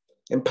self.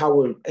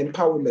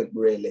 Empowerment,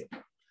 really.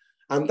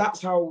 And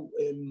that's how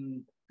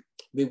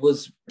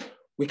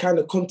we kind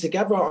of come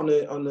together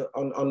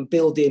on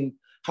building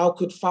how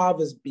could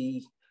fathers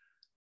be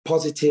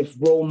positive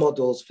role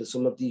models for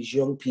some of these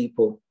young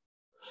people.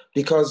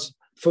 Because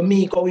for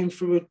me, going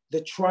through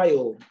the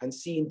trial and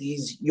seeing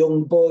these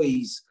young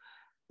boys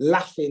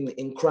laughing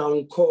in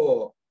Crown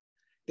Court,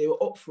 they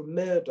were up for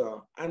murder.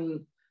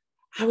 And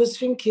I was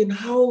thinking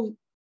how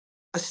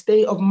a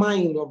state of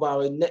mind of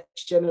our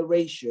next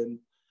generation,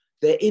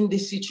 they're in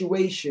this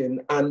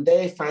situation and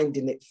they're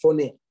finding it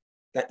funny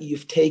that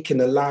you've taken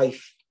a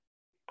life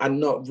and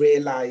not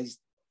realized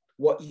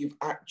what you've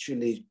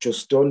actually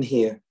just done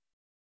here.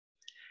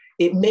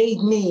 It made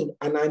me,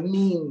 and I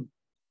mean,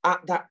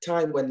 at that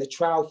time when the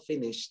trial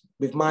finished,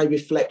 with my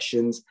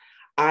reflections,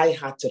 I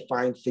had to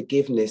find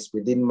forgiveness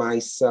within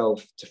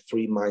myself to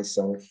free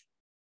myself.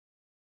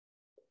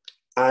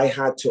 I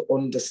had to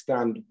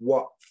understand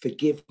what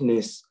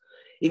forgiveness,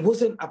 it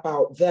wasn't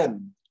about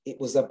them, it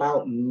was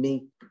about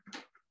me.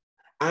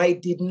 I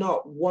did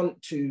not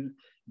want to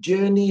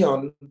journey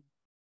on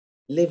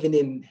living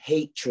in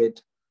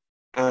hatred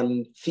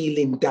and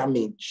feeling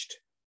damaged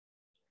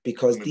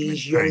because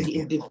these young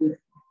individuals,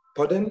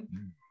 pardon?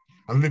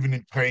 And living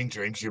in pain,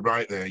 James, you're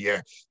right there,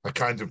 yeah. A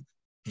kind of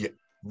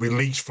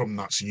release from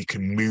that so you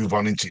can move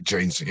on into it,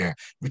 James, yeah,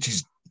 which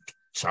is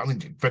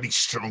challenging. Very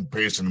strong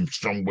person and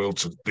strong will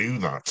to do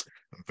that.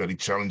 Very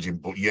challenging.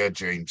 But yeah,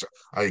 James,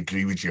 I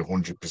agree with you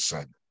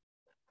 100%.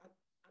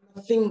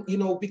 I think,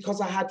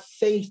 because I had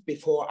faith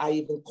before I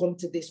even come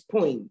to this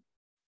point,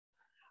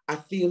 I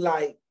feel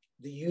like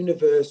the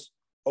universe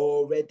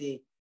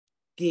already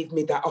gave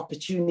me that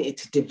opportunity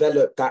to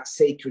develop that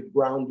sacred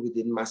ground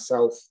within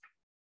myself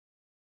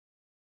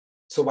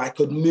so I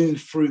could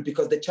move through,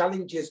 because the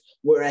challenges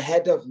were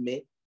ahead of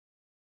me.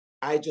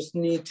 I just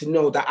need to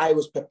know that I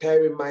was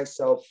preparing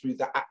myself through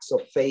the acts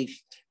of faith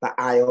that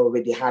I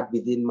already had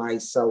within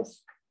myself.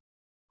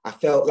 I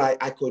felt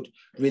like I could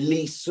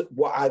release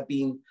what I've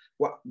been,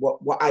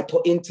 what I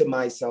put into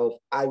myself.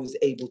 I was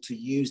able to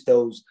use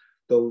those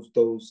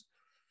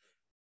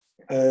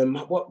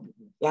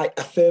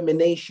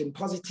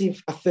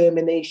positive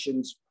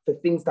affirmations for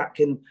things that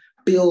can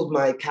build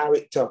my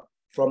character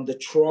from the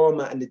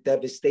trauma and the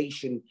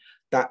devastation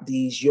that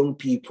these young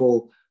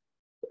people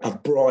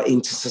have brought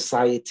into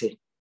society.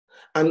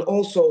 And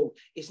also,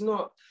 it's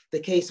not the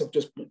case of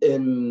just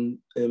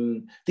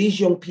these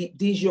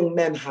young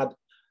men had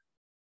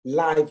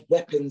live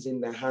weapons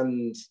in their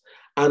hands,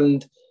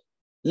 and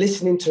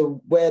listening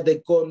to where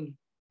the gun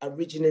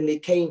originally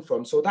came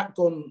from. So that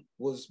gun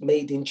was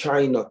made in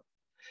China.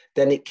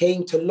 Then it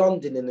came to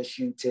London in a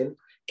shooting,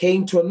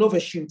 came to another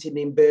shooting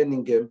in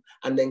Birmingham,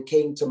 and then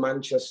came to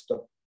Manchester.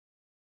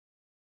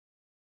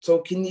 So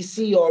can you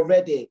see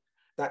already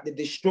that the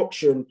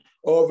destruction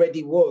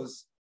already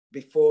was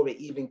before it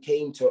even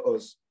came to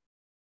us?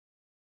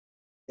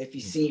 If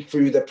you see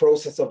through the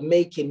process of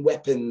making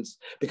weapons,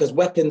 because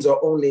weapons are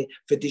only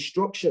for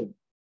destruction.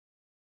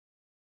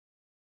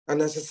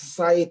 And as a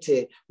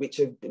society,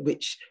 which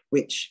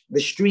the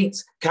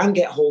streets can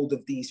get hold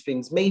of these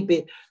things,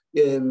 maybe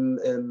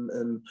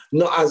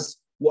not as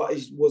what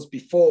was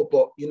before,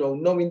 but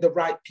knowing the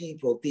right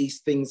people, these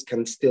things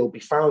can still be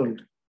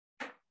found.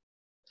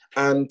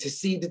 And to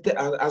see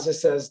as I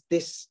says,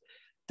 this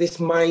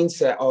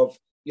mindset of,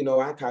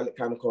 I kind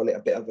of call it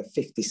a bit of a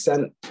 50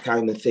 Cent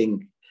kind of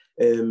thing,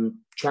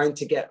 trying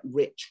to get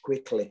rich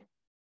quickly,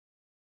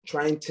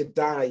 trying to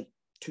die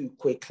too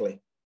quickly.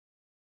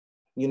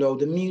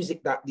 The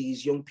music that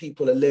these young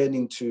people are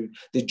learning to,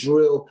 the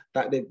drill,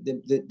 that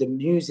the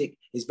music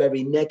is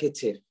very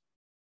negative.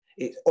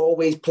 It's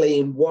always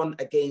playing one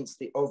against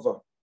the other.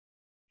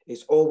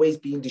 It's always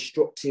being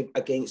destructive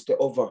against the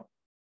other.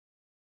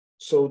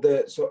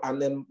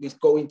 And then we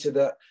go into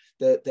the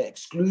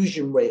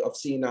exclusion rate of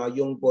seeing our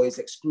young boys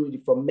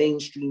excluded from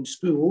mainstream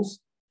schools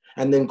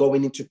and then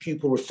going into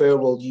pupil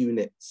referral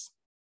units.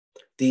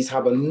 These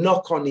have a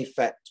knock-on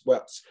effect.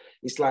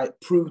 It's like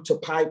proof to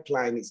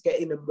pipeline. It's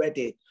getting them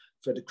ready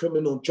for the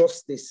criminal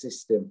justice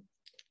system.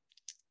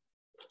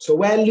 So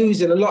we're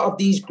losing a lot of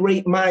these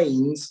great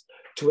minds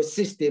to a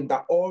system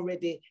that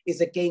already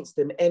is against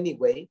them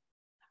anyway,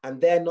 and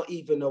they're not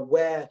even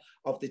aware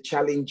of the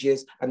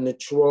challenges and the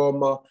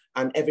trauma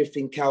and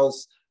everything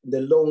else,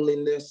 the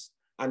loneliness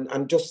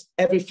and just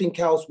everything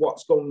else,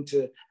 what's going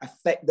to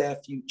affect their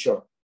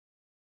future.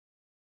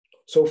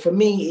 So for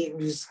me, it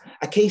was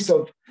a case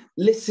of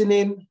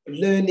listening,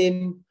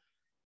 learning,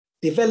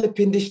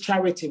 developing this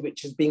charity,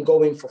 which has been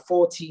going for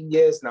 14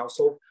 years now.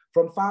 So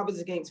from Fathers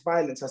Against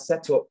Violence, I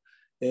set up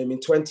in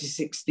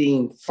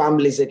 2016,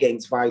 Families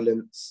Against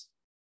Violence.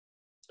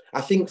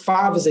 I think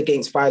Fathers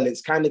Against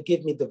Violence kind of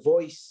give me the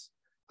voice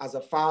as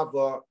a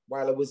father.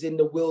 While I was in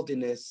the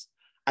wilderness,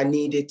 I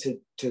needed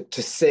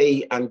to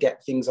say and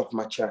get things off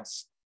my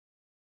chest.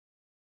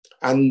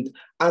 And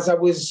as I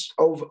was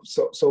over,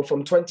 so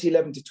from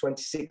 2011 to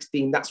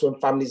 2016, that's when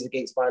Families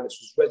Against Violence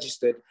was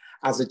registered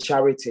as a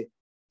charity,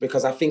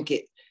 because I think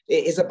it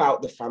is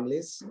about the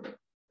families,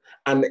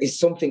 and it's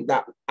something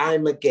that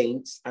I'm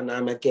against, and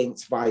I'm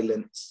against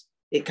violence.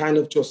 It kind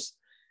of just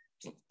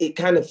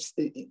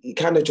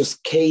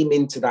came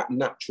into that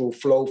natural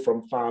flow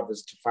from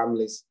fathers to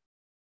families.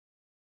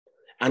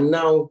 And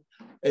now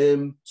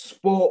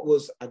sport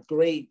was a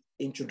great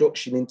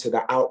introduction into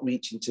the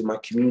outreach into my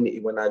community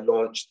when I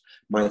launched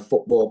my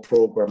football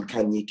program,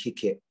 Can You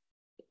Kick It?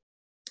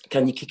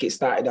 Can You Kick It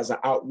started as an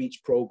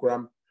outreach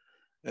program.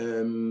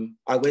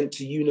 I went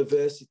to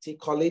university,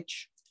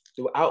 college.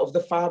 So out of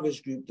the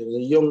fathers group, there was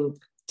a young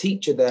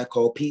teacher there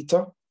called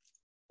Peter.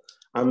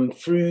 And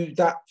through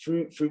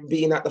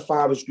being at the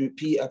fathers group,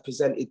 Peter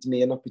presented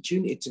me an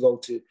opportunity to go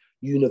to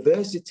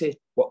university,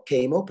 what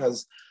came up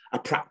as a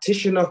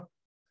practitioner,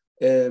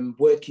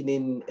 working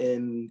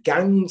in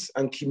gangs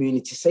and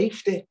community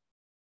safety.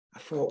 I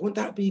thought, wouldn't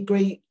that be a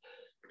great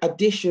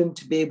addition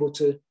to be able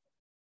to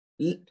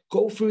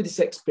go through this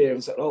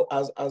experience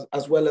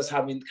as well as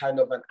having kind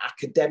of an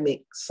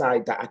academic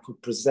side that I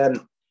could present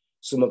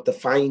some of the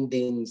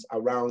findings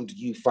around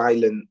youth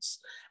violence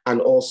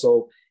and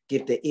also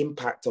give the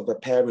impact of a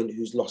parent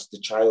who's lost a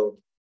child.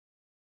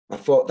 I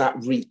thought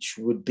that reach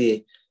would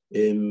be,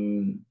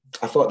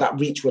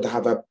 would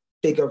have a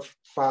bigger,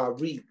 far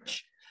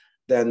reach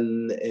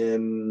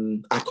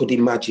than I could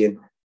imagine.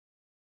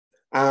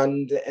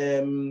 And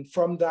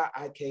from that,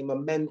 I became a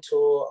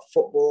mentor, a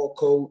football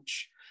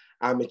coach.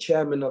 I'm a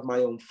chairman of my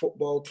own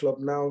football club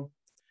now.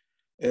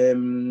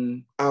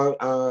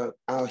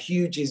 Our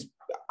huge is,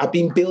 I've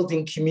been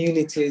building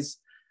communities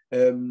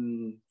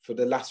for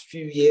the last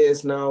few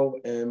years now.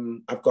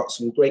 I've got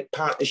some great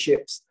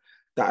partnerships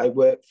that I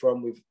work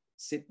from with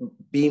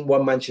being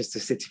One Manchester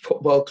City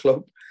Football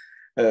Club,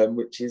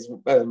 which is,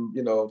 a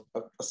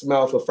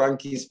smile for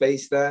Frankie's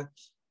face there.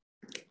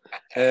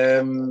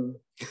 I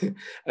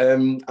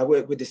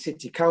work with the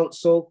City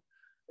Council,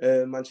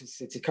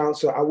 Manchester City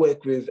Council. I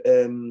work with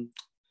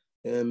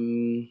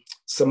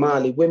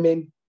Somali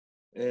women.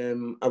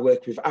 I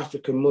work with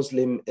African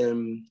Muslim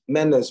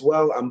men as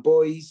well and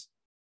boys.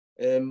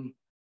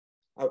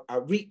 I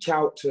reach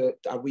out to,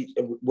 I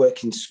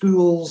work in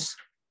schools.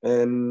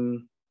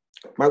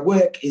 My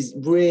work is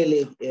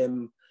really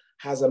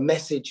has a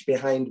message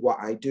behind what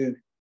I do.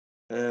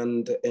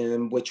 And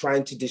we're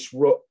trying to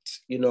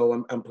disrupt,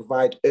 and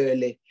provide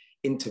early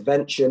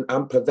intervention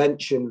and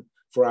prevention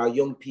for our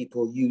young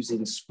people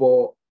using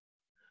sport.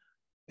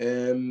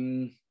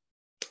 And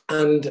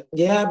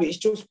yeah, it's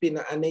just been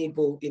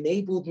enabled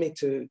me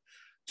to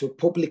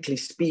publicly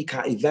speak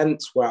at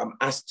events where I'm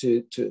asked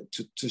to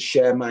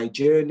share my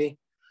journey.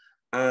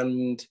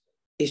 And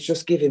it's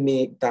just given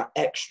me that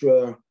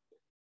extra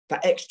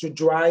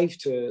drive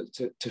to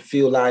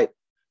feel like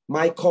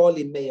my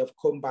calling may have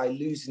come by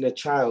losing a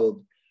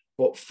child,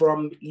 but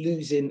from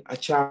losing a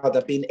child,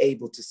 I've been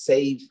able to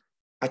save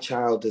a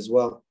child as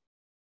well.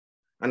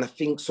 And I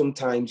think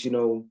sometimes, you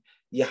know,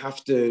 you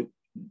have to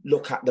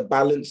look at the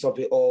balance of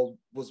it all.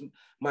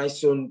 My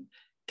son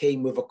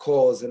came with a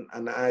cause,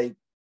 and I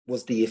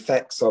was the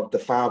effects of the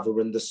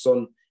father and the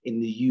son in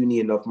the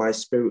union of my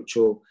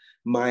spiritual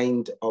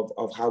mind,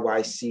 of how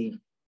I see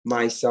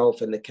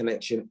myself and the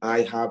connection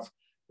I have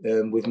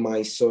with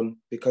my son,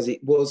 because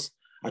it was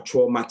a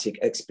traumatic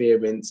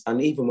experience. And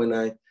even when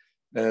I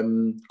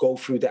go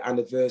through the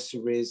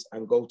anniversaries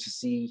and go to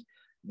see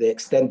the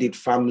extended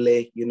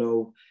family, you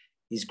know,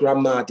 his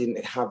grandma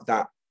didn't have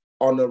that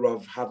honor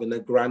of having a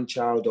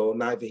grandchild, or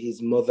neither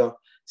his mother,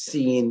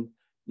 seeing,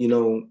 you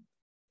know,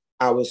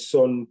 our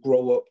son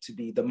grow up to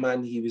be the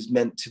man he was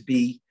meant to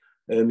be.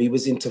 He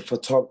was into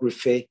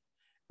photography.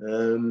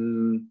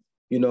 You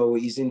know,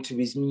 he's into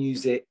his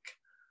music.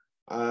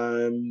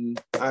 And,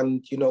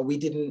 you know, we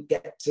didn't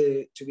get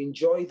to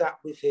enjoy that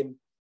with him.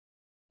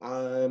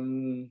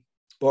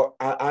 But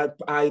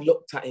I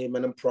looked at him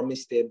and I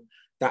promised him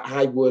that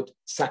I would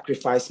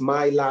sacrifice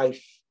my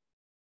life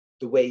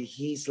the way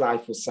his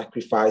life was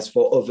sacrificed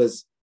for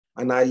others.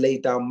 And I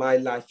laid down my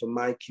life for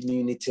my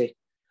community.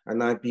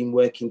 And I've been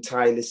working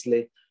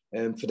tirelessly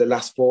for the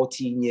last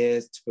 14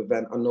 years to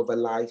prevent another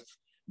life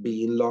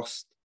being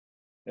lost.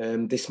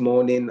 This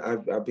morning,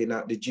 I've been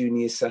at the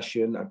junior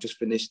session. I've just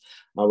finished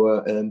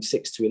our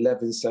 6 to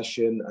 11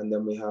 session. And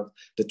then we have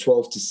the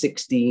 12 to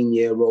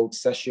 16-year-old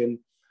session.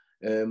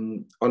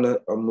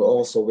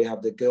 Also, we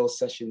have the girls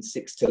session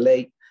 6 till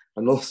 8.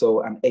 And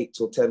also at 8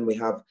 till 10, we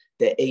have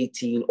the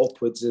 18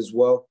 upwards as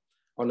well.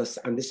 And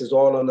this is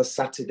all on a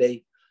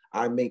Saturday.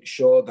 I make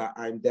sure that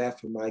I'm there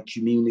for my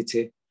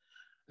community.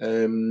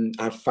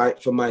 I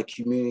fight for my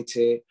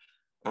community.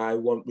 I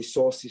want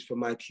resources for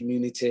my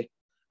community.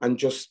 And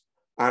just,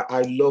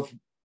 I love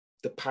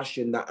the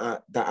passion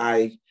that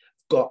I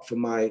got for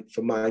my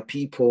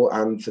people,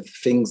 and for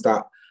things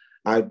that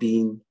I've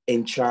been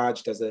in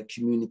charge as a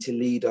community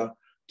leader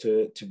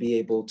to be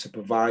able to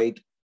provide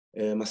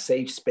a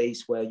safe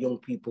space where young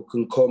people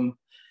can come,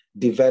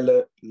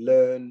 develop,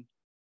 learn.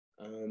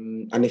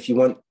 And if you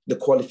want the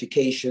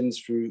qualifications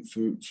through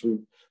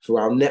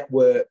our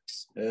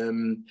networks,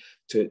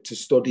 to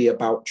study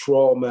about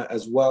trauma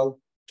as well,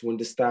 to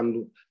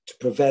understand, to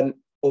prevent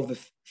other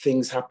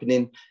things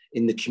happening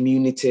in the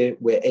community,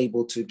 we're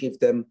able to give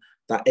them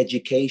that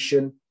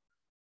education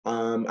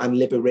and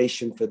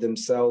liberation for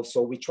themselves.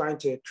 So we're trying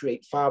to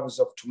create fathers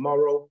of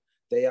tomorrow.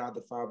 They are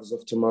the fathers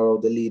of tomorrow,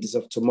 the leaders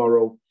of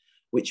tomorrow,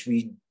 which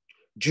we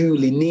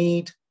duly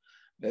need.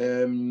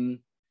 You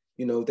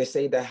know, they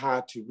say they're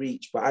hard to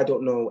reach, but I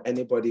don't know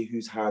anybody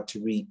who's hard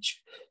to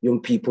reach. Young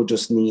people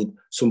just need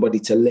somebody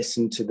to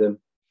listen to them.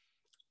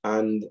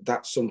 And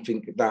that's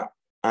something that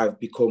I've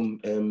become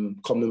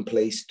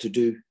commonplace to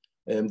do.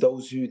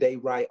 Those who they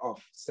write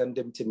off, send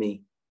them to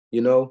me,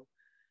 you know.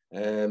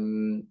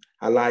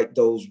 I like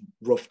those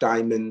rough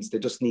diamonds. They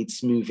just need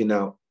smoothing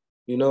out,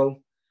 you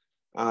know.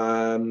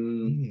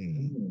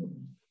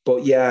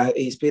 But yeah,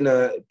 it's been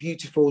a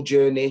beautiful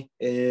journey.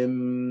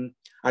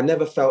 I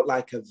never felt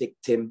like a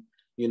victim.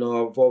 You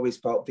know, I've always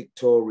felt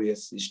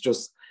victorious. It's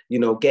just, you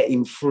know,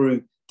 getting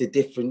through the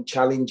different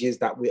challenges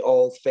that we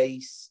all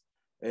face.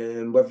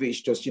 Whether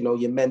it's just, you know,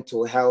 your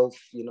mental health,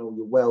 you know,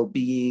 your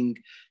well-being,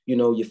 you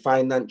know, your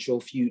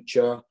financial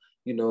future,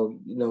 you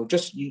know,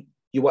 just you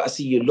want to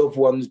see your loved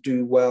ones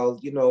do well,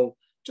 you know,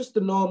 just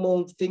the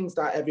normal things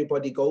that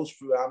everybody goes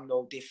through. I'm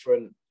no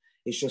different.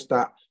 It's just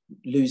that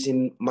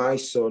losing my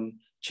son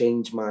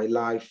changed my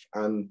life,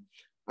 and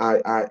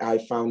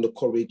I found the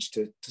courage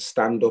to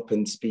stand up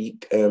and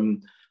speak. I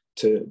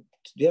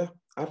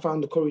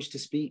found the courage to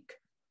speak,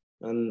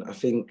 and I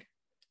think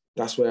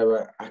that's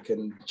where I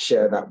can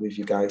share that with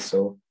you guys.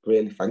 So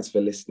really, thanks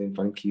for listening.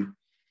 Thank you.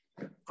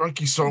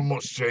 Thank you so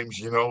much, James.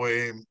 You know,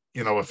 I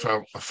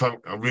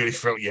really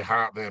felt your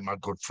heart there, my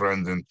good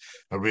friend, and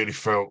I really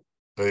felt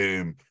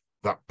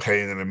that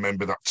pain. And I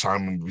remember that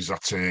time when we was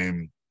at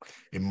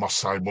in Moss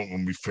Side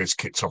when we first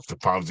kicked off the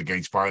Powers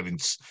Against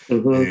Violence,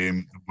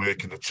 working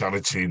the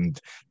charity, and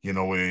you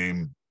know,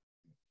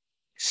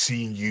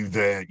 seeing you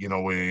there, you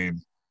know,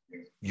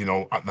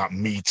 at that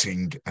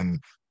meeting, and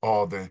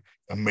all the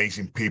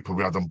amazing people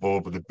we had on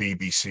board with the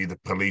BBC, the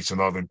police, and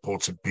all the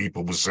important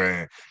people was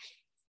there,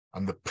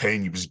 and the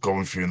pain you was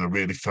going through, and I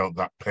really felt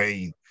that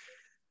pain,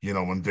 you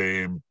know,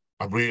 and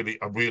I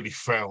really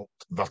felt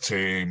that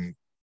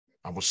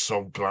I was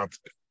so glad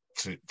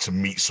to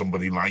meet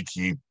somebody like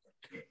you.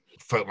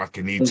 Felt like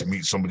I need to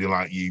meet somebody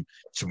like you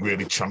to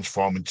really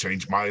transform and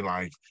change my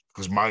life,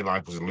 because my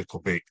life was a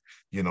little bit,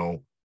 you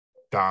know,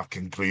 dark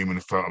and gloom, and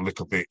I felt a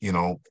little bit,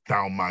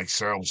 down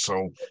myself.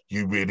 So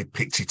you really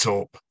picked it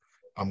up.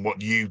 And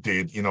what you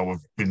did,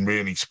 I've been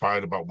really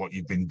inspired about what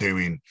you've been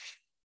doing.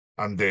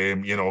 And,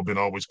 I've been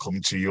always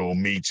coming to your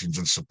meetings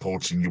and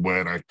supporting you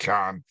where I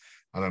can.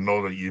 And I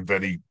know that you're a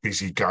very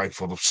busy guy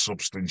full of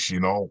substance,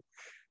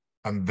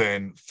 And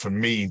then for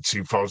me in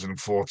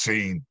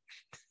 2014,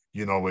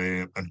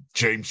 and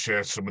James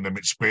shared some of them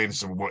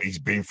experiences of what he's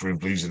been through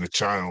of losing a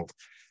child.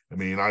 I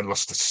mean, I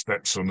lost a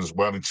stepson as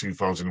well in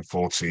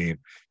 2014,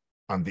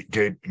 and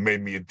it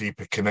made me a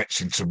deeper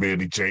connection to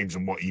really James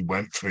and what he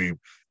went through,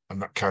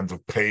 and that kind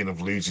of pain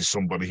of losing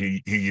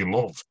somebody who you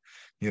love,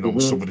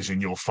 somebody's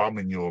in your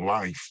family, in your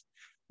life.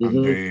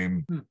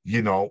 And,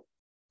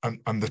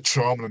 and the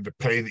trauma and the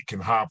pain it can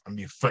have and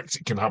the effects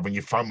it can have on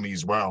your family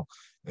as well.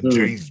 And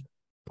James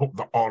put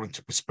that all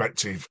into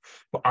perspective.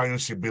 But I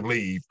honestly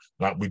believe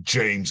that with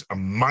James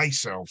and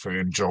myself,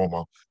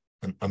 Jomer,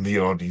 and the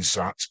audience,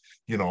 that,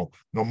 no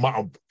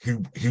matter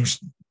who's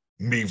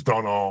moved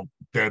on or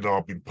dead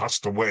or been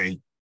passed away,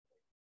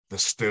 they're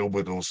still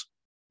with us.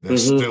 They're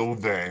still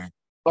there.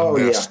 And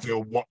they're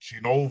still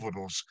watching over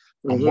us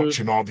and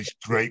watching all this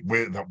great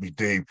work that we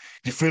do. Do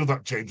you feel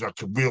that, James, like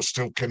a real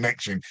still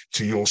connection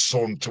to your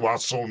son, to our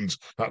sons,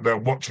 that they're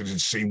watching and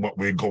seeing what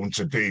we're going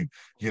to do,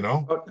 and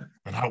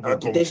how we're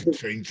going to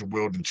change the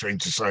world and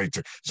change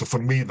society? So for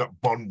me, that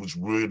bond was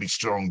really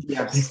strong.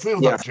 Yes. You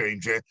feel that,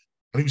 James, yeah?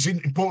 And it was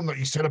important that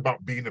you said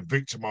about being a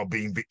victim or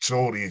being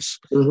victorious.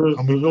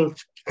 And we know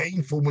it's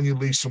painful when you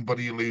lose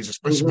somebody you lose,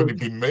 especially when they've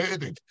been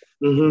murdered,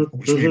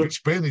 which we've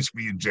experienced,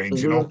 me and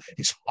James,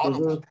 it's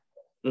horrible.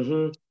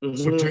 So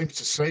James,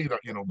 to say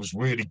that, was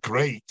really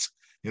great,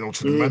 to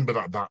remember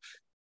that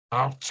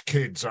our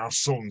kids, our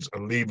sons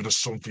are leaving us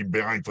something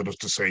behind for us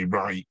to say,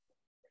 right,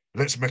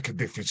 let's make a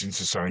difference in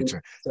society.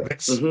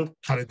 Let's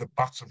carry the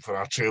baton for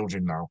our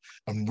children now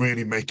and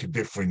really make a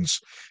difference.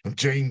 And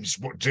James,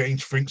 what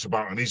James thinks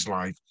about in his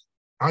life,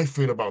 I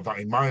feel about that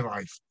in my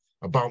life,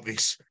 about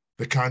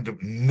the kind of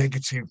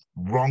negative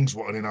wrongs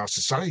what are in our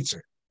society,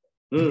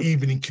 and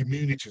even in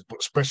communities, but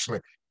especially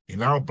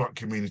in our Black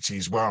community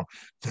as well,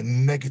 the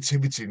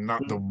negativity and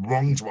that, the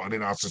wrongs what are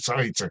in our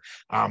society,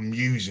 our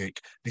music,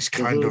 this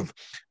kind of,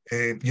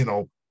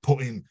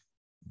 putting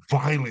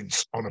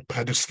violence on a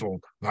pedestal,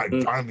 like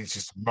violence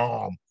is the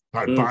norm,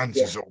 like violence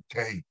is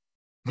okay.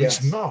 But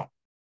it's not.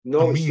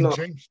 No, and it's me and not.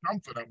 James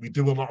stand for that. We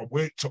do a lot of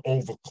work to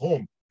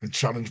overcome and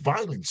challenge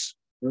violence.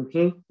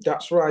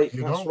 That's right.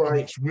 That's right. And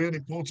it's really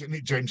important, isn't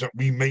it, James, that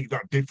we make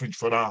that difference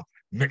for our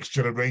next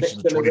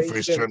generation, the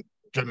 21st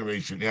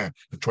generation,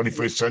 the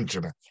 21st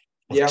century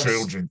of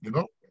children,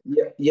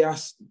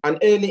 Yes, and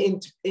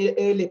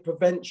early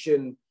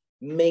prevention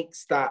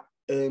makes that.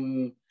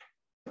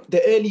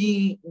 The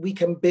earlier we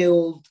can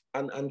build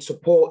and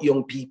support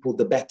young people,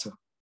 the better.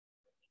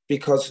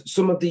 Because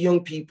some of the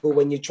young people,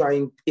 when you're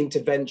trying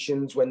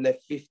interventions when they're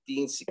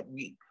 15,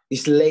 16,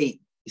 it's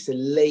late. It's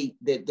late.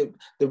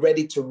 They're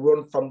ready to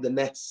run from the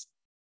nest,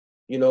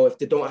 if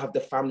they don't have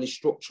the family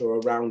structure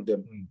around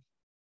them.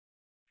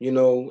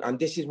 And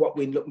this is what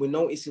we're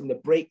noticing, the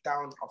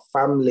breakdown of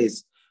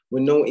families. We're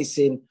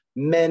noticing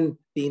men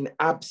being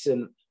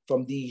absent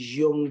from these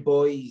young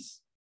boys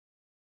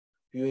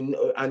who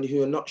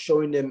are not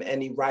showing them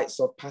any rites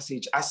of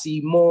passage. I see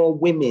more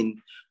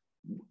women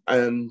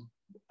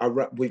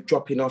with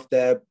dropping off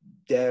their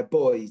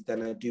boys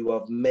than I do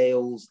of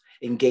males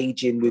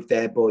engaging with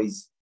their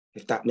boys,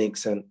 if that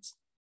makes sense.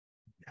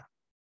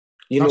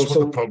 That's what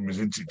the problem is,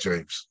 isn't it,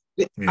 James?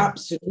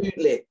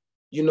 Absolutely.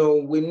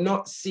 We're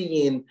not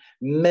seeing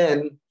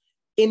men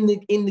in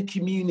the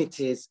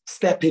communities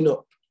stepping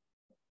up.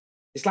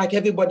 It's like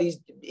everybody's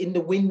in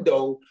the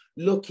window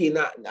looking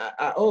at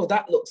oh,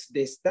 that looks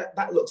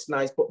that looks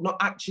nice, but not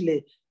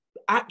actually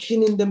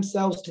actioning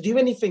themselves to do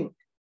anything.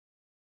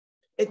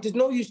 There's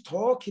no use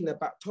talking.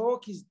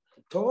 Talk is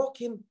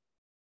talking,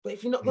 but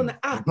if you're not going to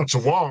act,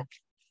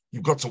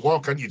 you've got to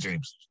walk, haven't you,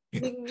 James?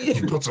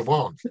 You've got to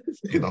walk.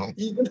 You're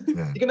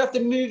gonna have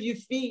to move your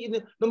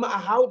feet, no matter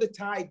how the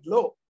tide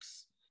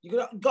looks.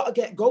 You've got to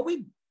get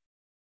going.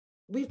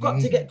 We've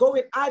got to get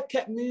going. I've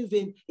kept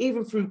moving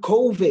even through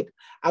COVID.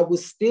 I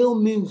was still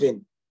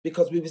moving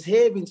because we was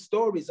hearing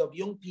stories of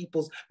young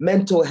people's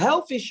mental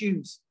health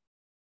issues.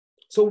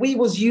 So we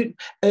was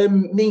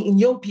meeting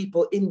young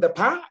people in the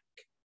park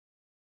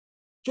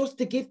just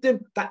to give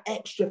them that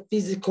extra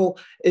physical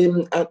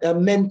and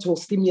mental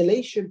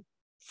stimulation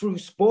through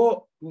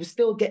sport. We were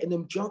still getting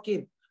them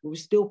jogging. We were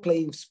still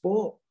playing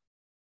sport.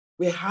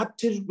 We had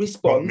to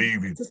respond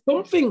to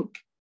something.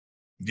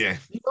 Yeah.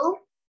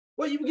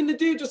 What are you going to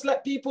do? Just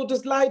let people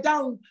just lie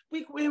down?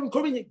 We're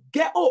encouraging you.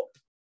 Get up.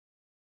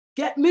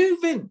 Get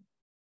moving.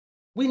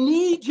 We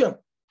need you.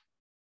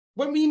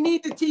 When we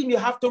need the team, you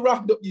have to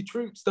round up your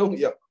troops, don't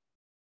you?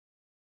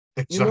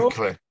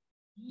 Exactly.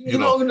 We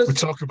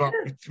talk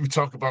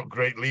about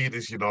great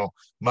leaders.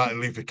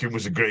 Martin Luther King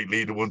was a great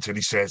leader once, and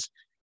he says,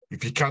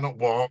 if you cannot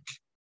walk,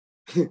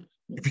 if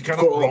you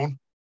cannot run,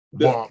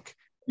 walk.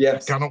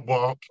 Yes. If you cannot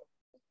walk,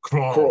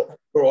 crawl.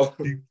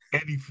 Do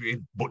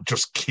anything but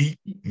just keep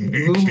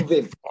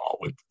moving forward.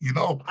 with, you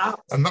know.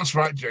 And that's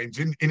right, James.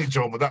 In it,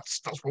 Jomer,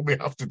 that's what we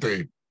have to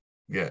do.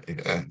 Yeah,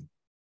 yeah.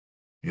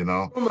 You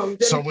know. Come on,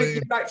 So, anything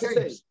you'd like to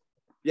say?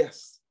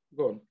 Yes,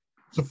 go on.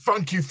 So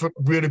thank you for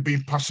really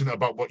being passionate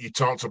about what you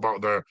talked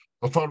about there.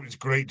 I thought it was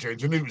great,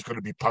 James. I knew it was going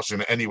to be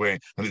passionate anyway,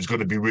 and it's going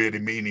to be really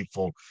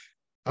meaningful.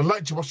 I'd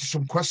like to ask you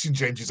some questions,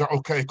 James. Is that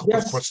okay? A couple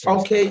of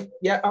questions. Okay.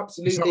 Yeah,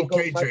 absolutely. Is that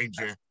okay, James?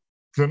 Yeah.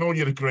 Because I know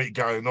you're a great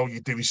guy. I know you're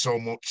doing so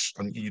much,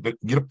 and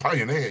you're a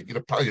pioneer. You're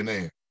a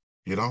pioneer,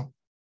 you know.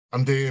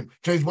 And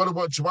James, what I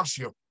wanted to ask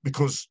you,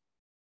 because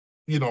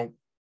you know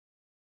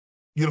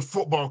you're a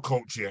football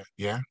coach here,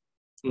 yeah.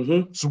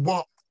 Mm-hmm. So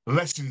what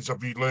lessons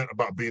have you learned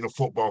about being a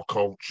football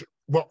coach?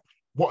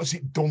 What has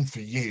it done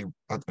for you,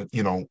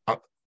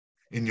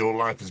 in your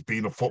life as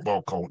being a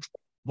football coach?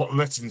 What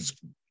lessons,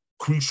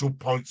 crucial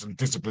points and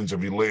disciplines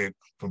have you learned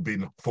from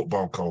being a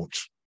football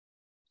coach?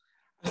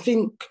 I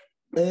think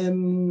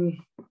building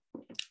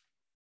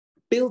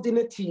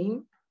a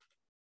team,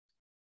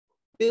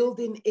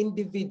 building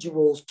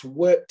individuals to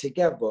work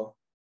together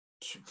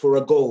for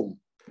a goal.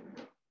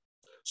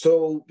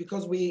 So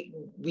because we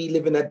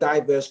live in a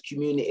diverse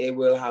community,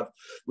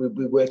 we'll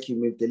be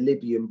working with the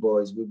Libyan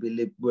boys, we'll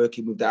be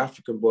working with the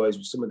African boys,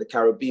 with some of the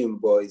Caribbean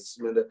boys,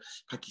 some of the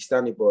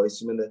Pakistani boys,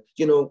 some of the,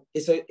 you know,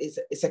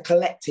 it's a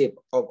collective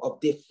of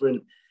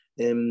different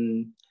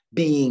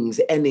beings,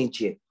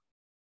 energy.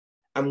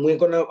 And we're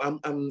gonna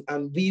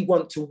and we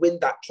want to win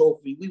that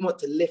trophy. We want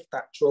to lift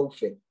that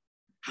trophy.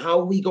 How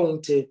are we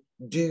going to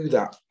do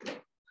that?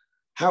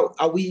 How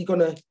are we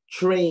gonna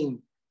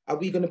train? Are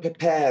we gonna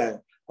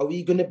prepare? Are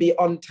we going to be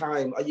on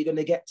time? Are you going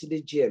to get to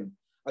the gym?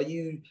 Are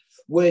you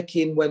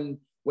working when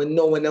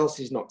no one else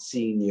is not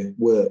seeing you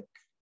work?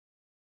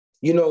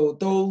 You know,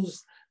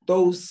 those,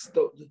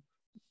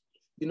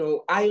 you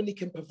know, I only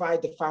can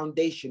provide the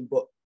foundation,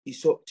 but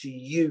it's up to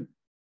you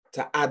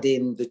to add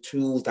in the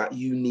tools that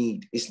you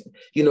need. It's,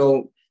 you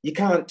know, you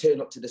can't turn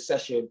up to the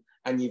session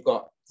and you've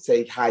got,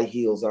 say, high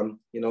heels on.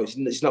 You know,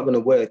 it's not going to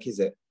work, is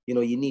it? You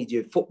know, you need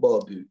your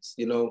football boots,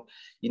 you know,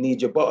 you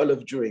need your bottle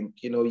of drink,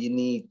 you know, you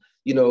need,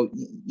 you know,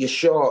 your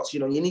shorts, you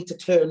know, you need to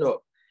turn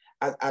up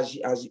as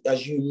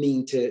you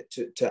mean to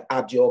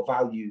add your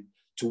value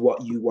to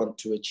what you want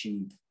to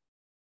achieve.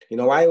 You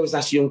know, I always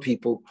ask young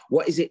people,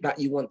 what is it that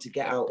you want to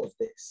get out of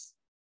this?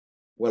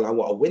 Well, I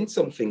want to win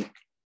something.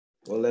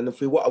 Well, then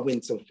if we want to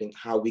win something,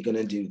 how are we going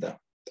to do that?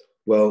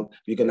 Well,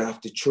 we're going to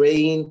have to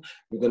train.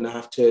 We're going to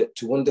have to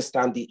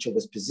understand each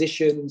other's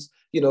positions.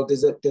 You know,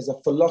 there's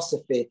a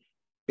philosophy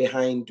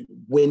behind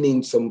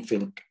winning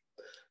something.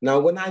 Now,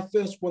 when I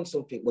first won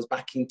something was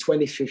back in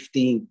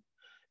 2015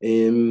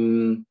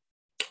 with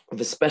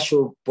a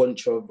special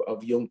bunch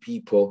of young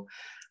people.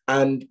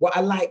 And what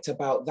I liked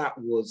about that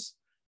was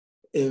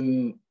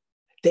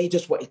they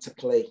just wanted to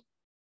play.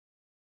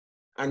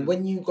 And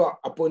when you got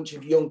a bunch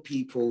of young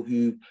people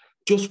who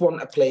just want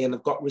to play and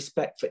have got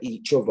respect for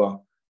each other,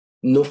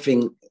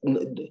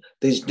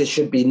 there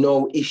should be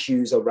no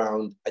issues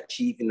around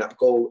achieving that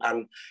goal.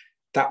 And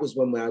that was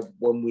when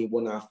we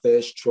won our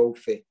first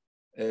trophy.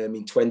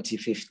 In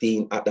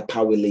 2015 at the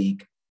Power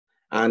League.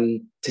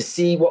 And to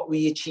see what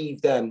we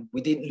achieved then,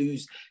 we didn't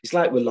lose. It's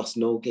like we lost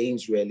no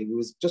games, really. We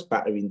was just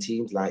battering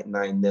teams like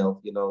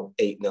 9-0, you know,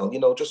 8-0, you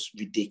know, just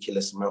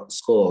ridiculous amount of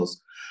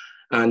scores.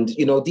 And,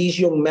 you know, these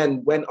young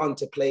men went on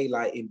to play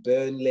like in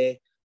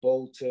Burnley,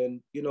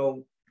 Bolton, you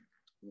know,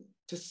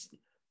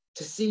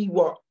 to see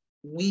what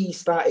we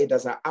started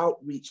as an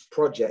outreach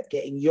project,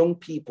 getting young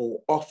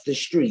people off the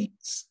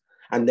streets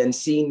and then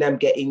seeing them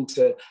get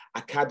into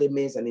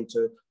academies and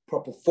into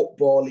proper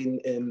footballing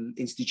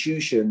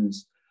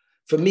institutions.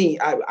 For me,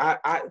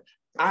 I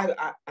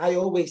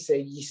always say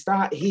you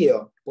start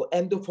here, but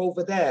end up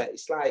over there.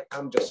 It's like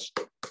I'm just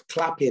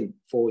clapping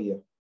for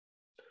you.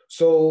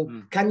 So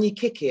Can You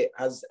Kick It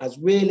has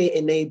really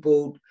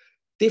enabled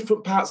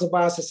different parts of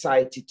our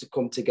society to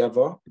come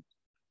together.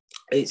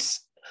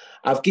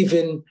 I've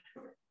given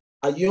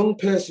a young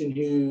person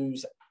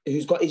who's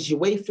got his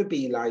UEFA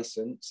B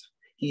license.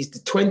 He's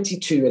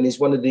 22 and is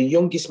one of the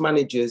youngest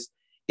managers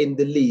in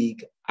the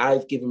league.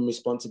 I've given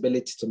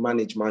responsibility to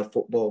manage my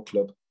football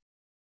club.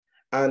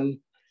 And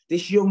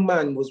this young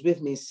man was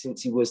with me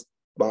since he was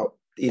about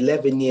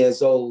 11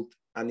 years old,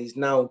 and he's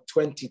now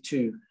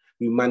 22,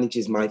 who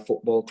manages my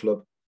football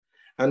club.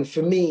 And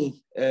for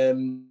me,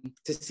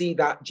 to see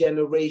that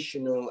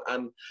generational,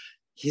 and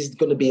he's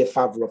going to be a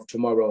father of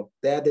tomorrow.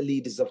 They're the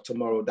leaders of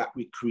tomorrow that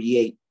we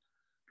create.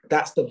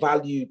 That's the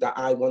value that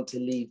I want to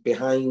leave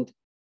behind.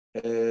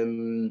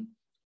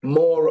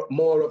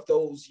 More of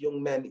those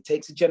young men. It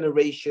takes a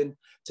generation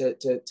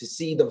to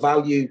see the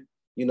value.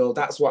 You know,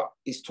 that's what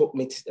it's took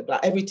me to.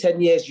 Like every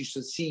 10 years, you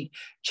should see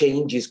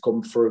changes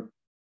come through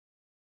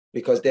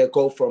because they'll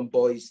go from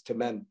boys to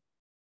men.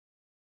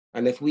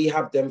 And if we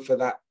have them for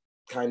that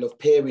kind of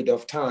period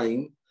of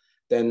time,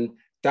 then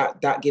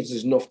that gives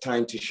us enough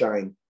time to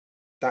shine.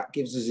 That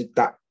gives us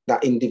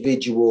that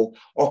individual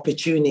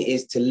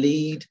opportunities to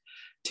lead,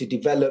 to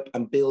develop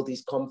and build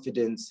his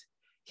confidence.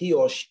 he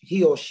or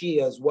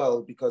she as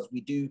well, because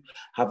we do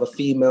have a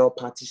female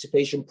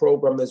participation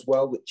program as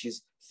well, which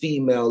is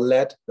female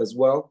led as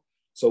well.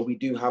 So we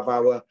do have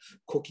our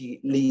cookie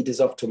leaders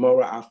of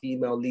tomorrow, our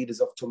female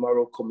leaders of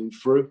tomorrow coming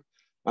through.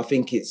 I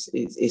think it's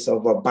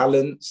of a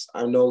balance.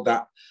 I know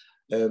that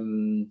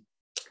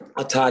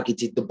I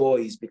targeted the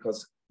boys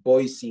because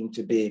boys seem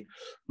to be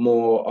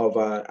more of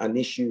an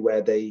issue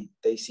where they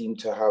seem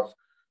to have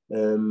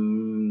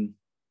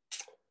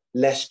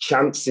less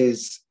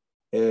chances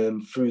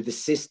through the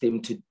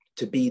system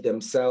to be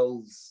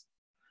themselves.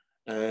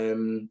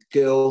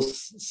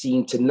 Girls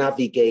seem to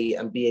navigate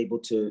and be able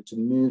to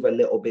move a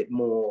little bit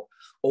more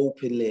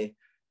openly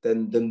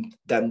than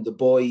the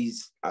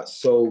boys.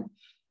 So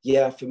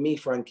yeah, for me,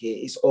 Frankie,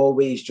 it's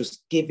always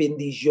just giving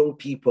these young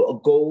people a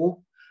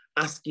goal,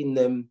 asking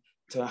them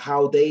to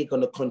how they're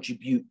going to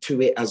contribute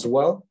to it as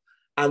well.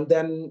 And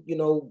then, you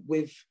know,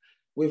 with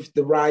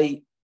the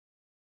right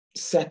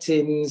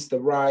settings, the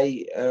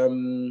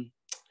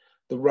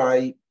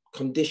right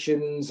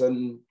conditions,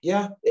 and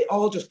yeah, it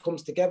all just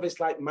comes together. It's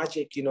like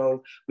magic, you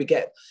know. We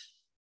get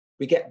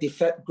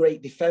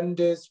great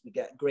defenders, we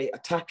get great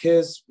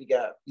attackers, we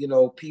get, you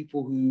know,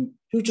 people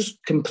who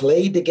just can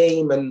play the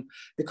game. And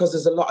because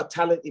there's a lot of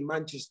talent in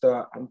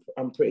Manchester,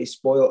 I'm pretty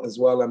spoiled as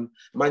well. And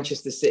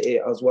Manchester City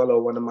as well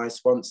are one of my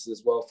sponsors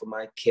as well for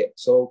my kit.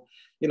 So,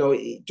 you know,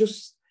 it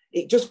just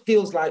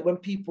feels like when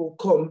people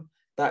come,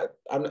 that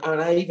and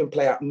I even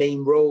play at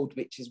Main Road,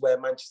 which is where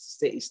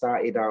Manchester City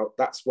started out.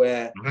 That's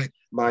where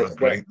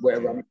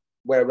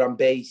where I'm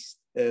based.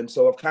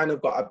 So I've kind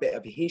of got a bit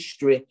of a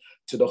history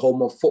to the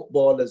home of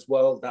football as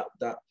well.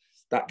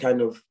 That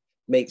kind of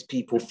makes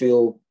people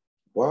feel,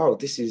 wow,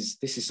 this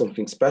is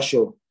something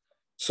special.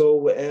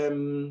 So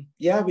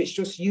yeah, it's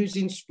just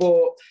using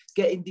sport,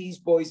 getting these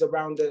boys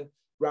around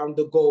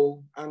the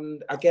goal,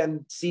 and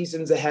again,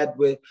 seasons ahead,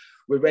 we're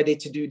ready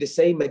to do the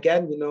same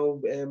again. You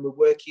know, we're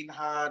working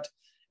hard.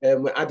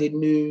 We're adding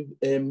new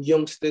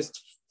youngsters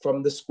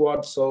from the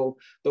squad. So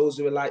those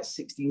who are like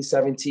 16,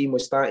 17, we're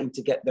starting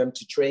to get them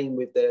to train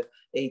with the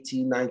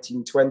 18,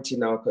 19, 20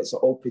 now, because it's an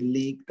open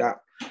league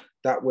that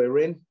we're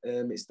in.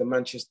 It's the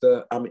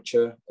Manchester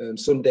Amateur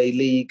Sunday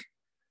League.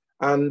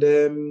 And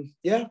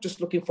yeah,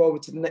 just looking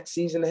forward to the next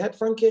season ahead,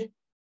 Frankie.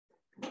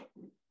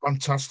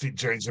 Fantastic,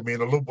 James. I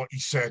mean, I love what you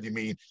said. I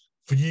mean,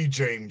 for you,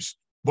 James,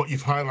 what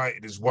you've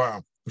highlighted as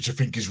well, which I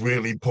think is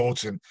really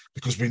important,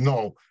 because we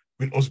know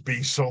with us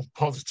being so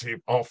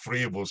positive, all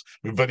three of us,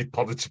 we're very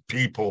positive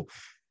people.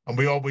 And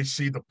we always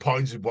see the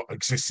points of what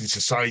exists in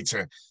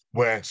society,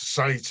 where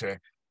society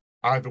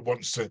either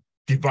wants to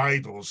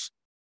divide us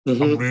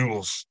and rule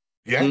us.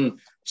 Yeah?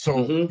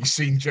 So you've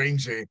seen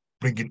James here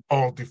bringing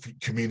all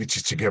different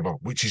communities together,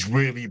 which is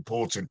really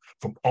important,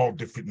 from all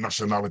different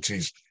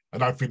nationalities.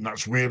 And I think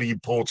that's really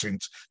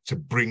important, to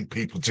bring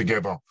people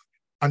together.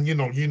 And you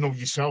know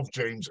yourself,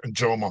 James and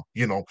Jomer,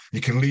 you know,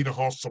 you can lead a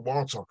horse to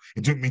water.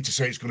 It doesn't mean to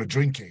say it's going to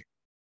drink it.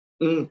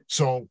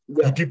 So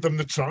you give them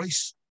the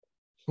choice.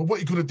 But what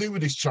are you going to do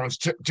with this choice?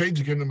 James,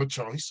 you're giving them a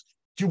choice.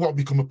 Do you want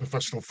to become a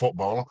professional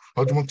footballer,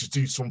 or do you want to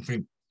do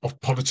something of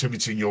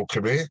positivity in your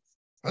career?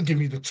 I'll give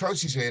you the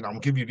choices here, and I'm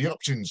giving you the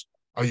options.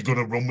 Are you going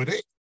to run with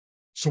it?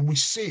 So we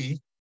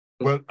see,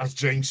 well, as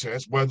James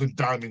says, where the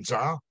diamonds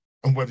are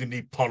and where they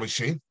need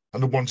polishing,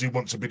 and the ones who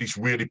want to be this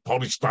really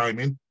polished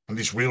diamond and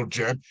this real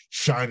gem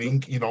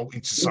shining, you know,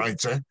 in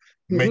society,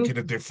 making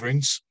a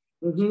difference.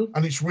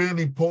 And it's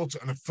really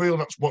important. And I feel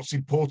that's what's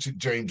important,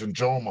 James and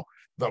Jomer,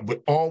 that we're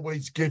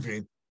always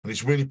giving, and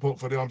it's really important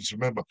for the audience to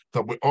remember,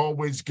 that we're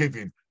always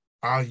giving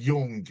our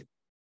young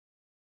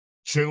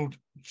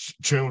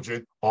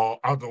children or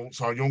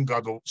adults, our young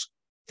adults,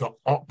 the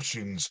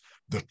options,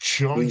 the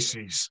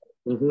choices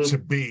to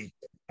be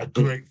a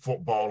great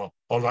footballer,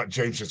 or like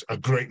James says, a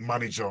great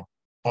manager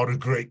or a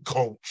great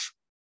coach.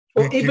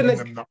 We're giving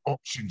them the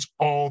options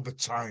all the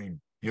time.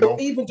 You know,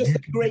 even just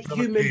a great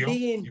human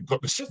being. You've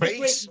got the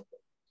space.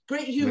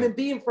 Great human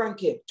being,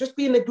 Frankie. Just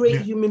being a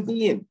great human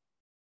being.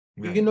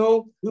 You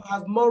know, who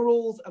has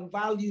morals and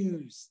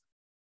values.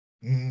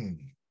 You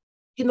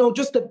know,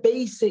 just the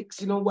basics.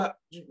 You know, what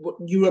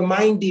you're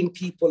reminding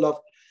people of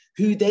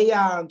who they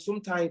are, and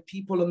sometimes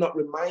people are not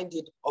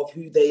reminded of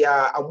who they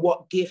are and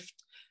what gift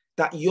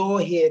that you're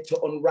here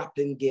to unwrap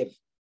and give.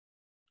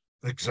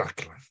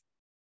 Exactly.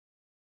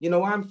 You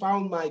know, I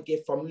found my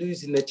gift from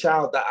losing a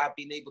child, that I've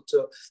been able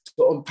to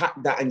unpack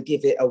that and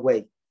give it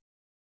away.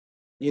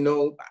 You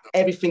know,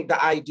 everything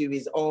that I do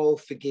is all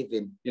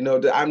forgiving. You know,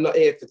 that I'm not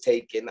here for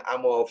taking,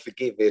 I'm all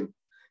forgiving,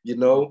 you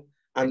know?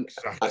 And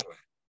exactly.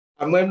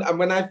 And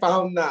when I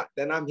found that,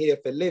 then I'm here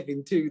for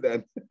living too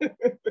then.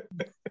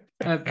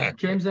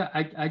 James,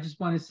 I just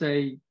want to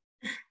say,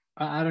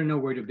 I don't know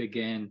where to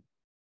begin.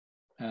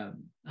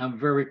 I'm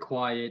very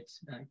quiet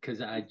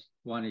because I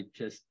want to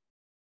just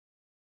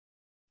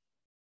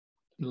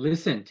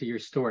listen to your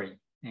story.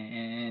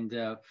 And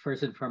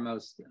first and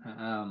foremost,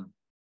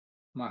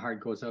 my heart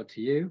goes out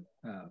to you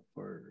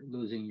for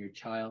losing your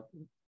child.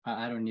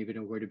 I don't even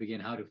know where to begin,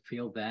 how to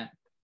feel that.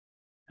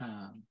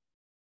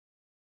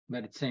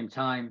 But at the same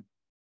time,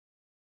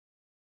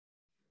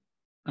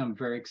 I'm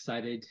very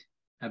excited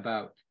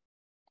about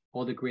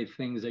all the great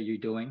things that you're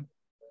doing.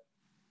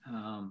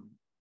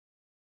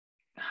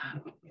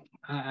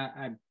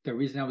 The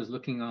reason I was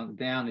looking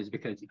down is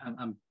because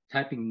I'm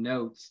typing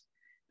notes,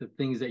 the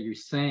things that you're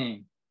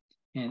saying,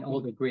 and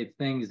all the great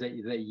things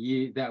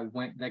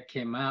that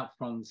came out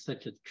from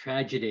such a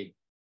tragedy.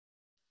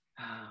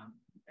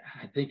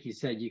 I think you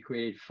said you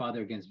created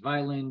Father Against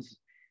Violence.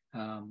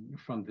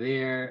 From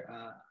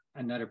there,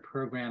 another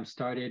program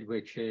started,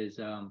 which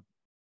is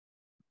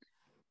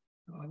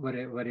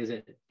what is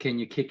it? Can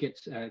You Kick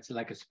It? It's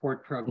like a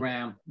sport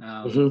program.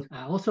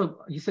 Also,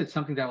 you said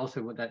something that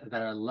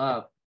I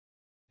love,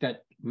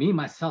 that me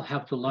myself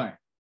have to learn,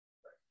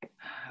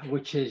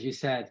 which is, you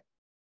said,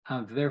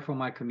 I'm there for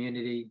my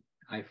community.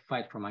 I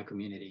fight for my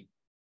community.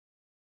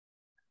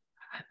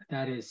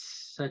 That is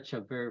such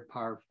a very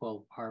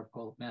powerful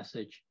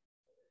message.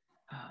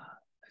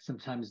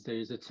 Sometimes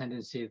there's a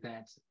tendency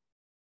that,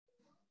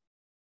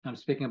 I'm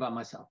speaking about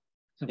myself.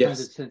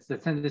 Sometimes it's the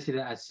tendency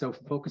that I so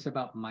focus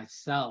about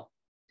myself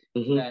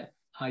that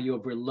I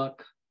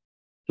overlook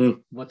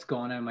what's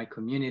going on in my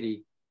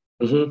community.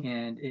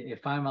 And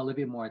if I'm a little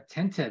bit more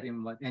attentive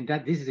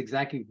this is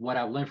exactly what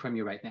I've learned from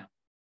you right now.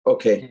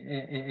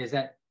 Okay. Is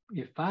that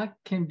if I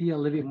can be a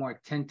little bit more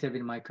attentive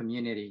in my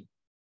community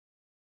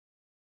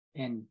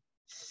and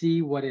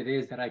see what it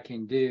is that I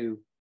can do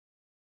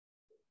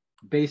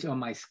based on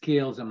my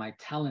skills and my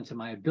talents and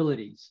my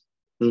abilities,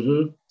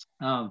 it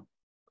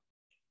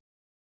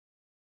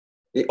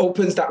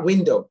opens that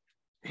window.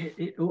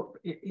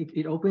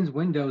 It opens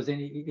windows,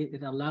 and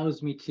it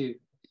allows me to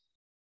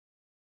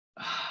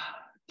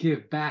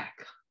give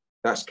back.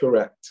 That's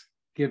correct.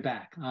 Give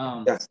back.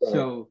 That's right.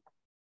 So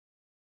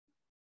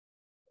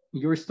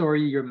your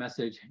story, your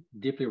message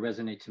deeply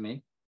resonate to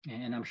me,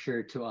 and I'm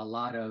sure to a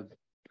lot of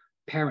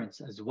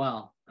parents as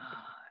well.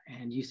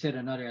 And you said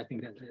another, I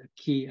think that's a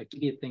key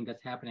thing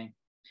that's happening,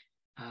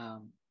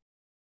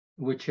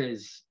 which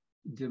is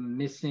the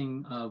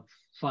missing of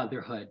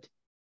fatherhood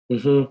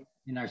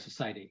in our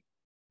society.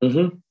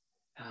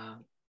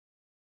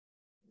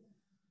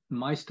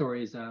 My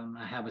story is,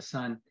 I have a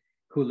son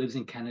who lives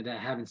in Canada. I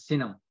haven't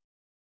seen him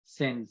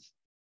since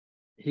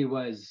he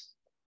was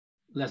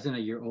less than a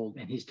year old,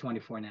 and he's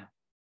 24 now.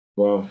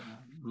 Wow.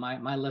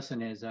 My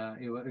lesson is,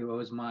 it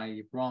was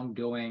my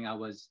wrongdoing. I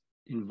was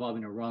involved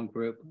in a wrong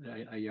group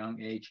at a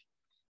young age,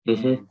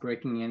 and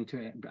breaking into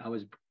it. I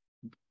was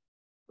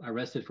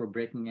arrested for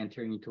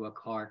entering into a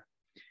car.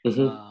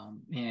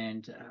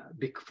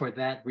 For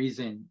that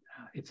reason,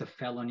 it's a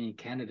felony in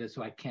Canada,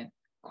 so I can't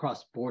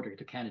cross border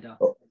to Canada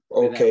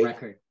with that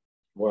record.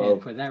 Wow.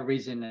 And for that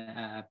reason,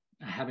 I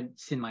haven't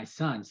seen my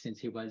son since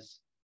he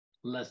was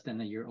less than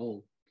a year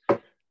old.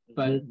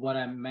 But what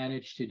I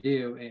managed to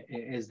do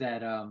is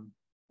that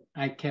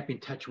I kept in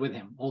touch with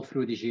him all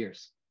through these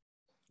years.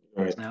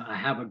 Right. I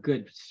have a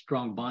good,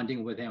 strong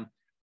bonding with him.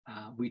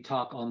 We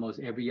talk almost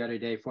every other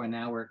day for an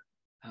hour.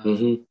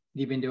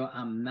 Even though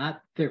I'm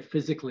not there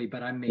physically,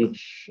 but I made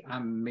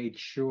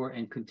sure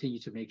and continue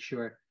to make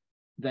sure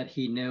that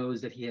he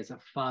knows that he has a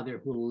father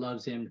who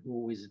loves him,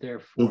 who is there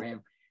for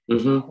him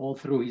all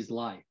through his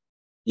life.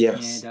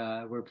 Yes.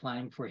 And we're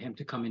planning for him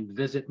to come and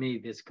visit me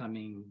this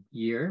coming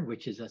year,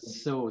 which is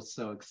so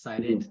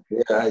excited.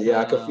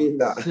 I can feel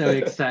that. so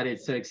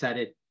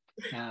excited.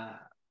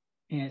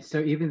 And so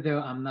even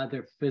though I'm not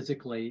there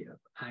physically,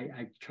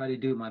 I try to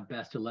do my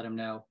best to let him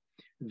know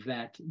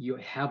that you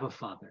have a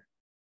father.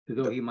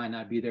 Though he might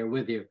not be there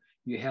with you,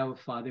 you have a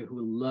father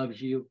who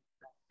loves you,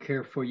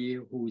 care for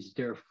you, who is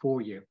there for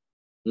you.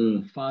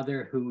 A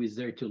father who is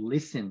there to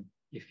listen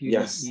if you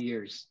need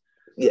ears.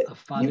 A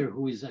father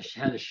who has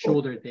a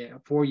shoulder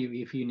there for you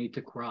if you need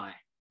to cry.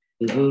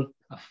 A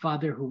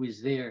father who is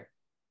there,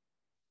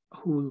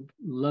 who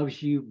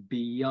loves you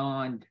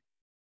beyond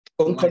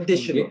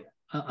unconditional.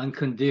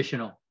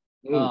 Unconditional.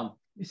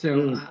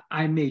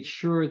 I made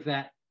sure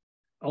that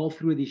all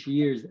through these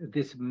years,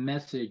 this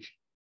message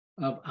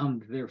of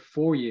I'm there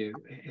for you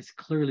is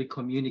clearly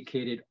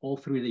communicated all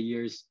through the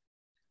years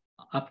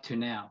up to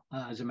now.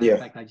 As a matter of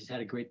fact, I just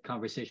had a great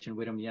conversation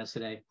with him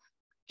yesterday,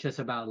 just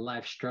about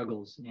life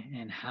struggles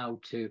and how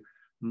to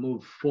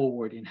move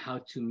forward and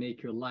how to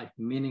make your life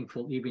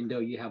meaningful, even though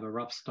you have a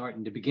rough start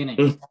in the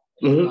beginning.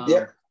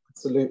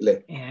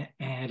 Absolutely.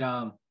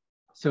 And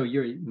so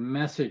your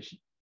message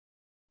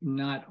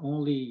not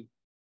only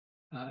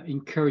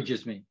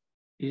encourages me,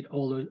 it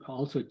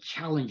also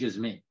challenges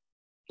me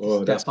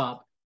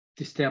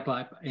to step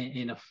up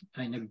in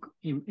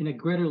a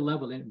greater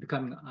level in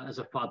becoming as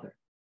a father.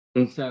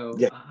 So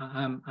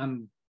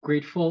I'm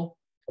grateful,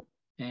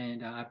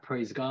 and I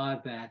praise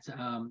God that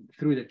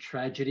through the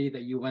tragedy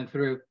that you went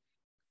through,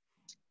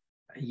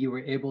 you were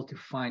able to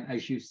find,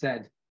 as you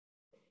said,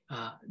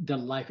 the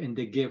life and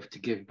the gift to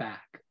give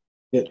back.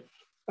 Yeah,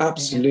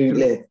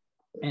 absolutely.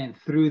 And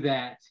through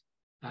that,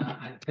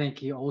 I think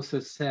he also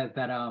said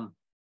that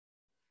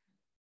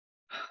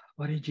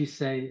what did you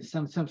say?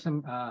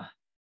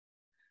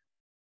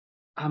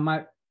 I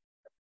might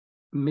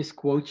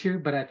misquote you,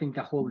 but I think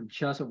the whole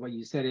gist of what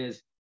you said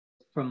is,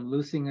 from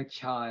losing a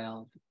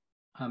child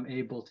I'm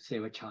able to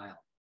save a child.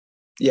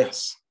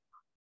 Yes.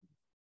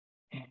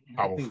 And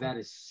I think that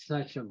is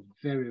such a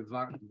very,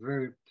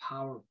 very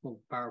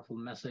powerful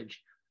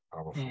message.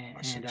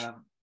 And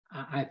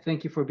I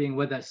thank you for being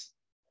with us.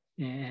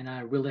 And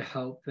I really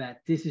hope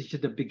that this is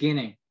just the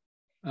beginning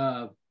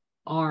of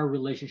our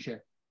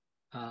relationship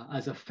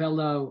as a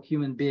fellow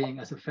human being,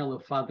 as a fellow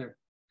father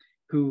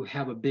who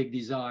have a big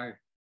desire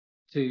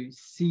to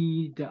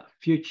see the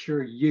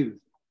future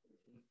youth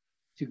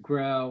to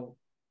grow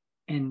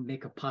and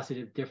make a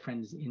positive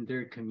difference in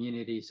their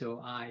community.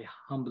 So I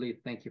humbly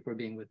thank you for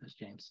being with us,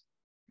 James.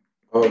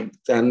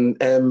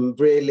 And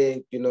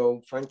really, you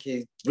know,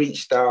 Frankie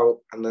reached out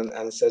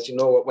and says, you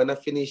know what, when I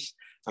finish,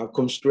 I'll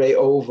come straight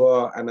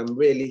over. And I'm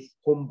really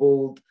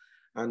humbled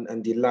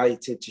and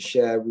delighted to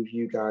share with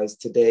you guys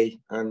today.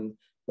 And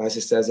as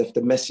it says, if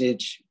the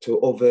message to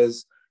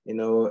others, you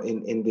know,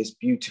 in this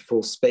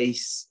beautiful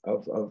space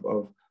of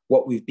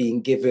what we've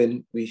been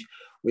given, we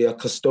are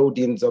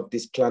custodians of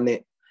this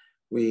planet.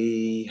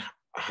 We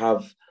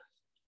have,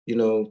 you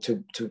know,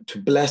 to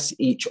bless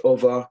each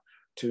other,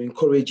 to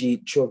encourage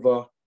each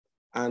other,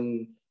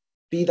 and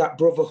be that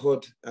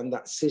brotherhood and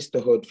that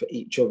sisterhood for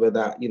each other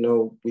that, you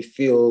know, we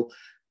feel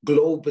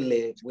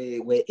globally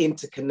we're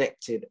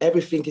interconnected.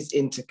 Everything is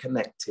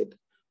interconnected.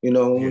 You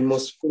know, yes. We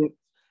must think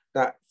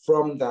that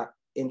from that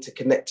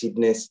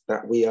interconnectedness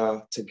that we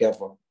are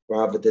together,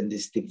 rather than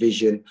this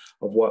division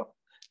of what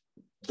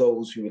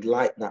those who would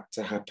like that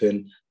to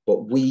happen.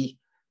 But we,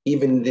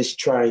 even in this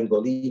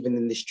triangle, even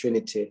in this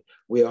Trinity,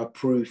 we are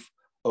proof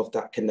of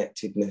that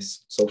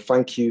connectedness. So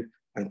thank you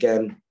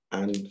again.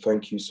 And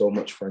thank you so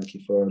much,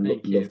 Frankie, for a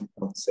lovely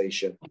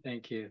conversation.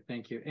 Thank you.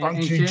 Thank you,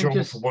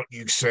 Jomer, for what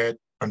you said.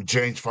 And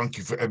James, thank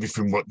you for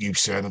everything what you've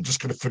said. I'm just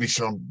going to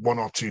finish on one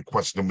or two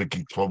questions and we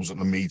can close on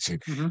the meeting.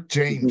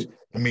 James,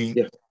 I mean,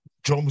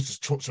 Jomer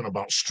just touched on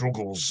about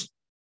struggles.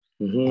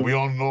 But we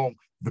all know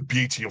the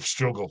beauty of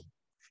struggle.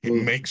 It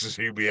makes us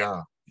who we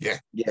are. Yeah.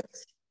 Yes.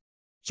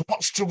 So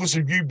what struggles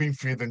have you been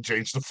through then,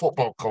 James, the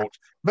football coach?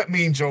 Let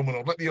me and Jomer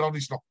know, let the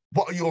audience know,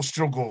 what are your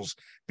struggles?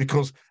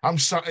 Because I'm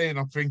sat here and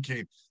I'm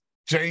thinking,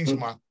 James,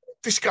 man,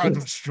 this guy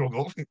doesn't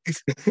struggle.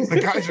 The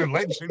guy's a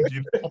legend,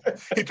 you know.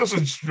 He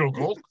doesn't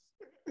struggle.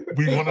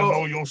 We want to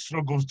know your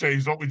struggles,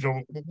 James, don't we,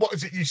 Jomer? What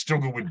is it you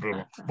struggle with,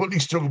 brother? What do you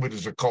struggle with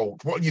as a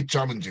coach? What are your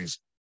challenges?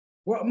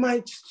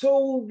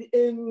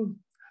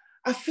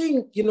 I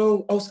think, you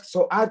know,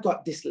 so I've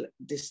got this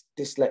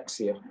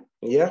dyslexia,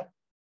 yeah?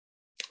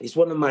 It's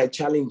one of my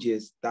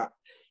challenges that,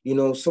 you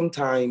know,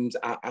 sometimes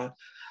I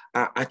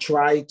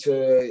try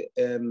to,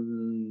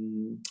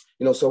 you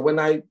know, so when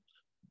I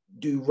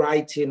do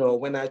writing or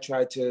when I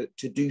try to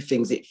do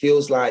things, it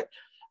feels like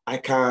I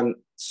can't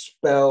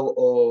spell,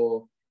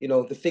 or, you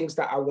know, the things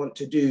that I want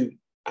to do,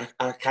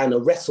 I kind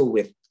of wrestle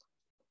with.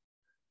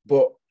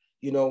 But,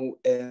 you know,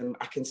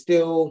 I can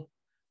still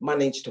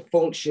manage to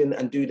function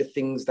and do the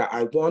things that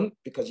I want,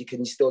 because you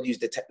can still use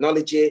the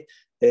technology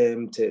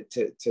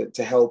to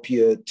help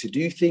you to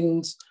do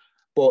things.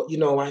 But, you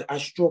know, I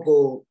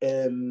struggle.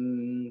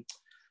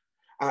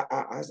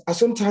 I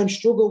sometimes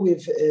struggle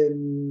with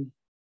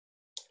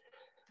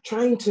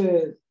trying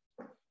to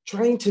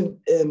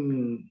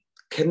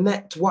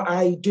connect what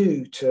I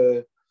do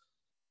to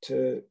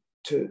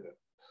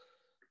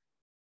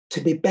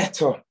be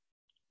better.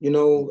 You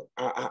know,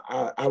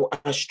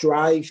 I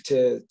strive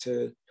to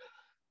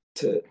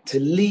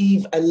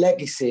leave a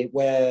legacy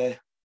where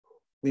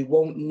we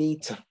won't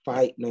need to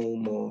fight no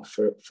more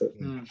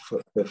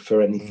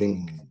for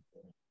anything.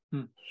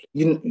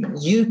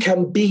 You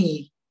can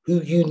be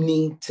who you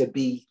need to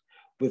be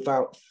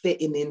without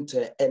fitting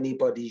into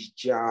anybody's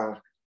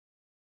jar.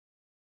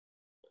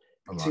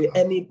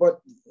 Anybody,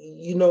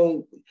 you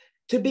know,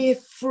 to be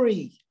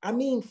free. I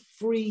mean,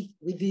 free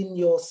within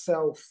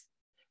yourself,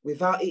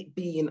 without it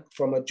being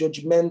from a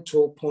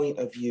judgmental point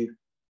of view,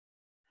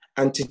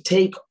 and to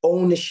take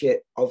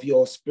ownership of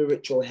your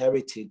spiritual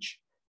heritage,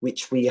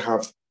 which we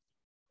have,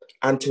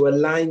 and to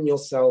align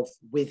yourself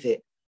with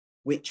it,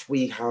 which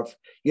we have.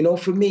 You know,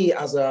 for me,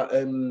 as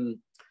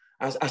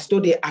I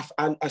study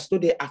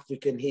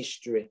African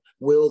history,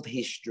 world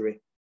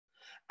history,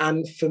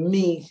 and for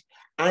me,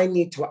 I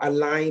need to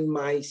align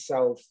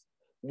myself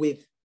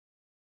with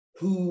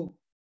who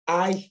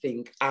I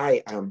think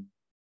I am,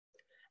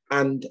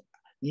 and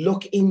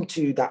look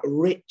into that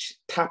rich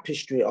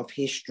tapestry of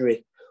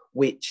history,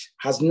 which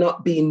has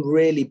not been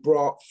really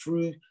brought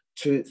through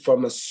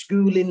from a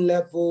schooling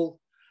level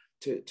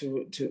to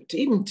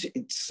even to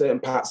certain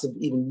parts of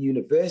even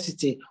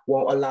university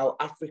won't allow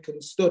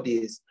African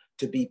studies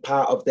to be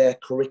part of their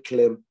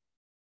curriculum.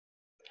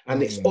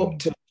 And it's up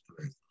to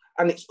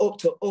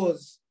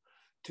us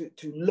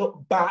to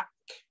look back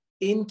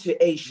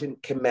into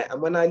ancient Kemet.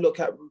 And when I look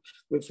at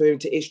referring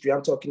to history,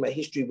 I'm talking about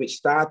history which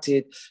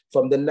started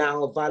from the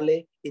Nile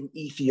Valley in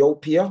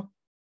Ethiopia,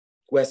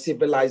 where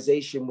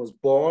civilization was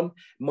born.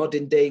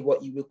 Modern day,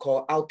 what you would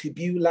call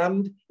Al-Qubu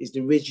land is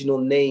the original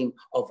name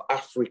of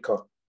Africa,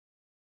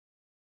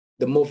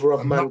 the mother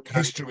of mankind.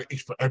 History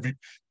is for the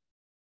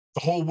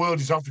whole world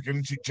is African,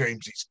 isn't it,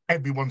 James? It's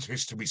everyone's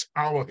history. It's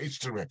our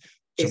history.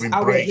 it's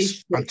our embrace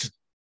history. and to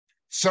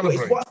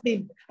celebrate.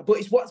 But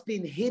it's what's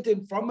been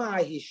hidden from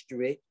our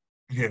history.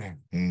 Yeah.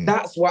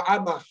 That's what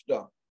I'm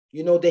after.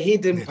 You know, the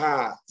hidden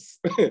parts.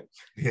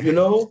 You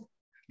know,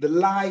 the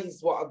lies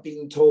what are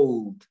being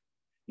told.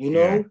 You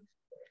know,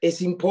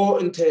 it's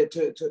important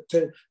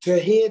to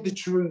hear the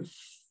truth.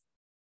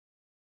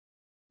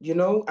 You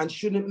know, and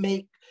shouldn't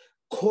make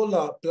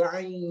color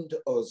blind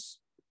us.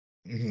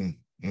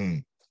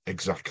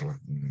 Exactly.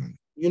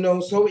 You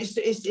know, so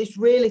it's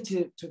really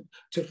to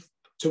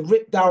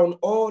rip down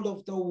all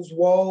of those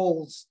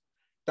walls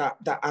that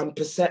and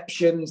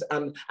perceptions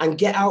and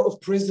get out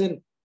of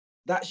prison.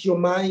 That's your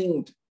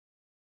mind.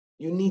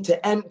 You need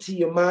to empty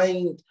your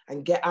mind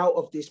and get out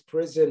of this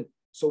prison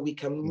so we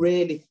can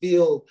really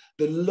feel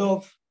the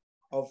love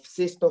of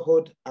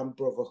sisterhood and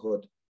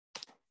brotherhood.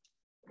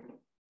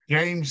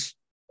 James,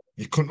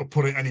 you couldn't have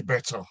put it any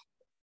better.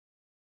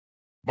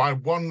 My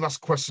one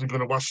last question I'm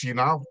going to ask you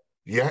now,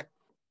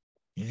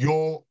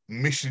 your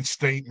mission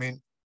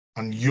statement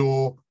and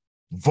your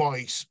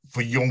voice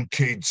for young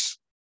kids.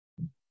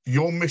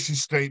 Your mission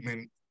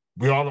statement,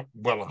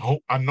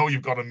 I know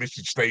you've got a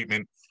mission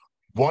statement.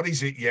 What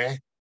is it,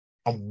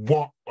 and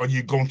what are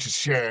you going to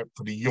share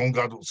for the young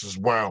adults as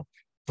well,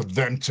 for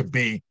them to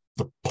be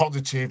the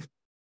positive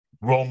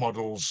role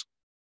models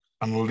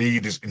and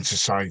leaders in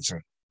society?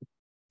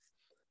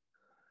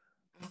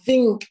 I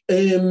think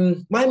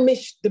the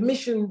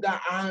mission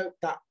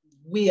that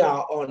we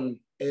are on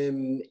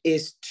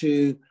is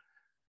to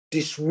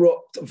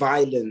disrupt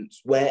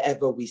violence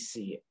wherever we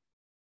see it.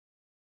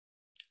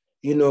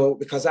 You know,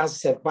 because as I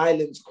said,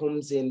 violence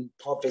comes in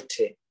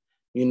poverty,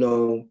 you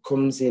know,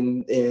 comes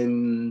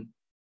in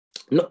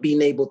not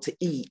being able to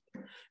eat,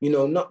 you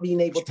know, not being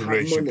able to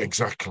have money.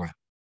 Exactly.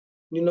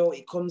 You know,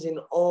 it comes in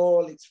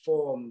all its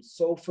forms.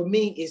 So for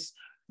me, it's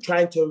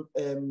trying to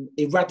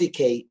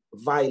eradicate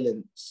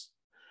violence.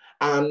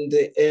 And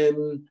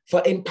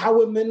for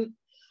empowerment,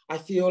 I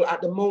feel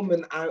at the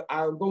moment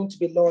I'm going to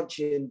be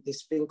launching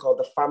this thing called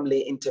the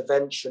family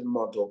intervention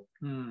model,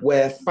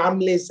 where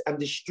families and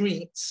the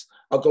streets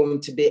are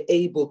going to be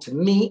able to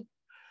meet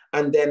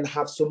and then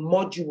have some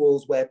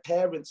modules where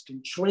parents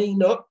can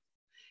train up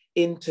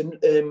into,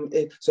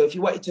 so if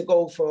you wanted to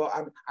go for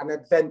an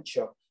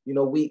adventure, you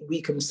know,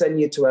 we can send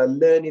you to a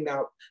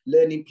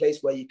learning place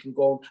where you can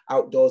go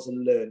outdoors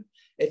and learn.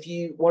 If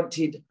you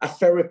wanted a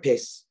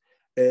therapist,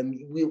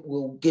 we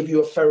will give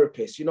you a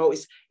therapist. You know,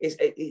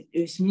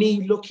 it's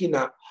me looking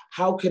at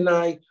how can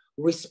I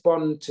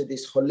respond to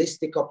this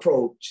holistic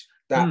approach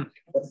that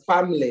the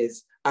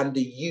families and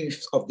the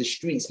youth of the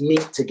streets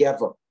meet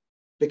together.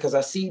 Because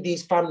I see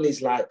these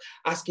families like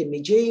asking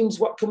me, James,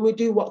 what can we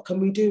do? What can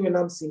we do? And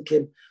I'm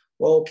thinking,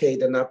 well, okay,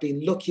 then I've been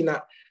looking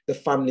at the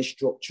family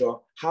structure.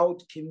 How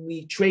can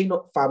we train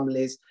up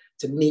families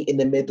to meet in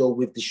the middle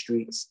with the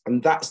streets?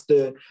 And that's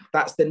the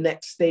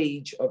next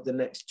stage of the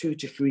next 2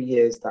 to 3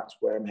 years. That's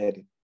where I'm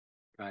heading.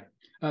 Got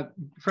it.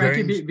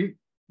 Frankie,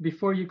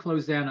 before you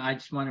close down, I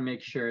just want to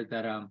make sure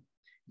that,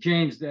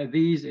 James,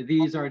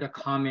 these are the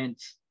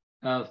comments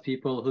of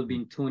people who've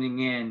been tuning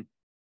in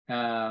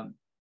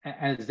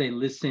as they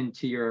listen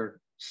to your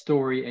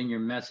story and your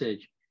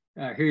message.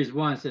 Here's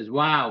one that says,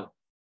 wow,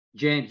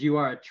 James, you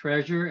are a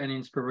treasure and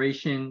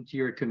inspiration to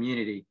your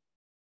community.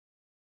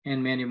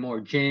 And many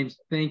more. James,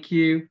 thank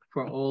you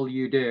for all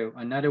you do.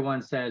 Another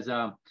one says,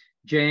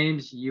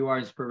 James, you are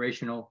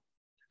inspirational.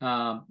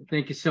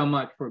 Thank you so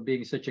much for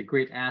being such a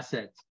great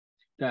asset.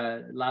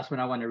 The last one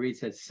I want to read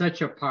says,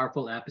 such a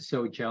powerful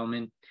episode,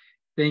 gentlemen.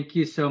 Thank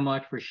you so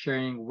much for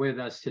sharing with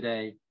us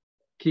today.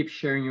 Keep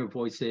sharing your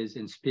voices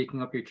and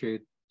speaking up your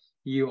truth.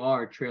 You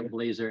are a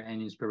trailblazer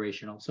and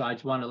inspirational. So I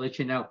just want to let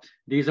you know,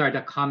 these are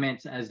the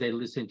comments as they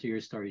listen to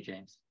your story,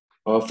 James.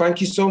 Oh,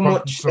 thank you so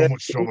much. Thank you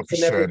so much for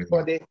sharing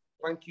that.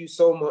 Thank you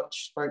so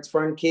much. Thanks,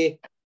 Frankie.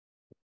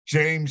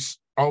 James,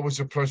 always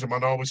a pleasure,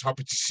 man. Always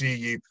happy to see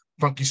you.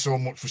 Thank you so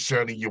much for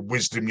sharing your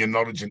wisdom, your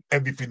knowledge, and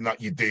everything that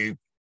you do.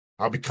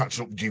 I'll be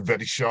catching up with you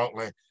very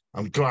shortly.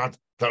 I'm glad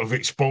that we've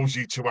exposed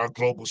you to our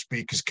global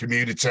speakers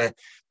community.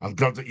 I'm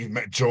glad that you've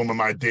met Jomer,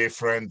 my dear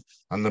friend,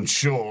 and I'm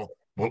sure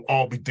we'll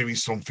all be doing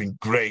something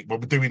great. We'll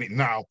be doing it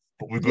now,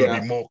 but we're going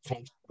to be more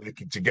closely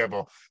working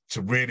together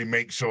to really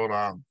make sure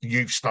our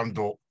youth stand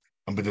up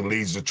and be the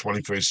leaders of the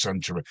 21st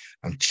century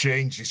and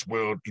change this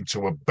world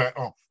into a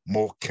better,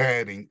 more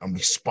caring and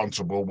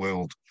responsible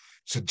world.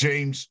 So,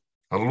 James,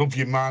 I love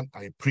you, man.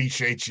 I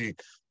appreciate you.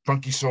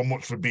 Thank you so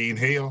much for being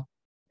here.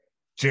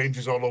 James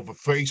is all over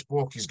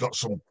Facebook. He's got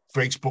some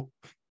Facebook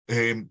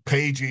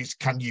pages.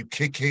 Can You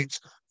Kick It?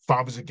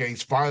 Fathers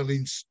Against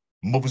Violence.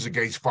 Mothers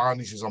Against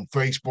Violence is on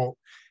Facebook.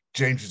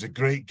 James is a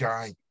great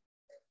guy.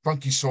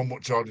 Thank you so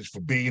much, audience, for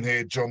being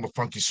here. Jomer,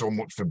 thank you so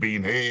much for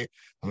being here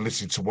and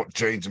listening to what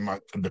James and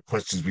the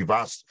questions we've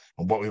asked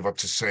and what we've had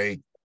to say.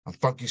 And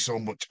thank you so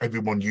much,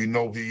 everyone. You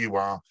know who you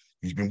are.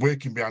 You've been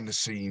working behind the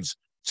scenes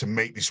to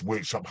make this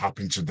workshop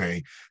happen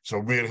today. So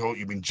I really hope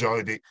you've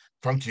enjoyed it.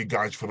 Thank you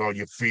guys for all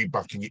your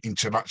feedback and your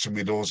interaction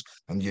with us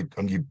and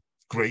your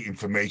great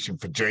information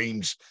for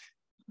James.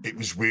 It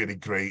was really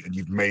great and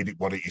you've made it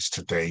what it is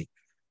today.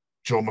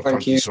 Jomer, Thank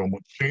thank you you. so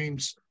much.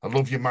 James, I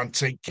love you, man.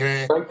 Take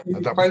care. Thank you.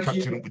 And I'll be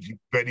catching up with you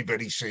very,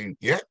 very soon.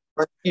 Yeah?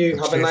 Thank you. And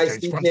Have a cheers, nice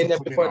James. Thanks evening,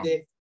 for coming on.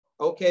 everybody.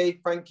 Okay,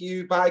 thank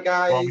you. Bye,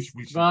 guys.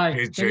 Bye. Cheers, Thank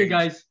you, James.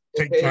 guys.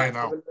 Take Okay, care have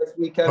now. a nice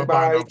weekend.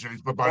 Bye-bye Bye. now,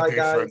 James. Bye-bye, Bye, dear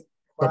guys. friend.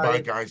 Bye-bye,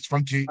 Bye. guys.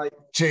 Frankie. Bye.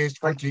 Cheers,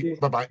 Thank Frankie. you.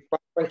 Bye-bye. Bye,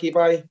 Frankie.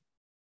 Bye.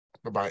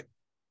 Bye-bye.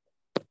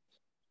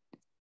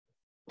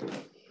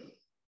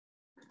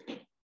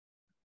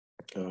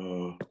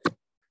 Oh,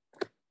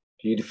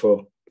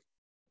 beautiful.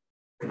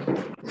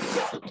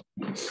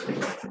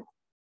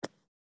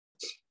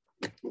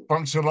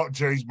 Thanks a lot,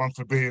 James, man,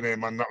 for being here,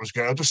 man. That was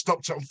great. I just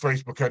stopped it on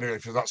Facebook anyway,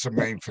 because that's the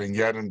main thing,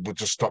 yeah, and we'll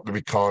just stop the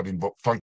recording. But thank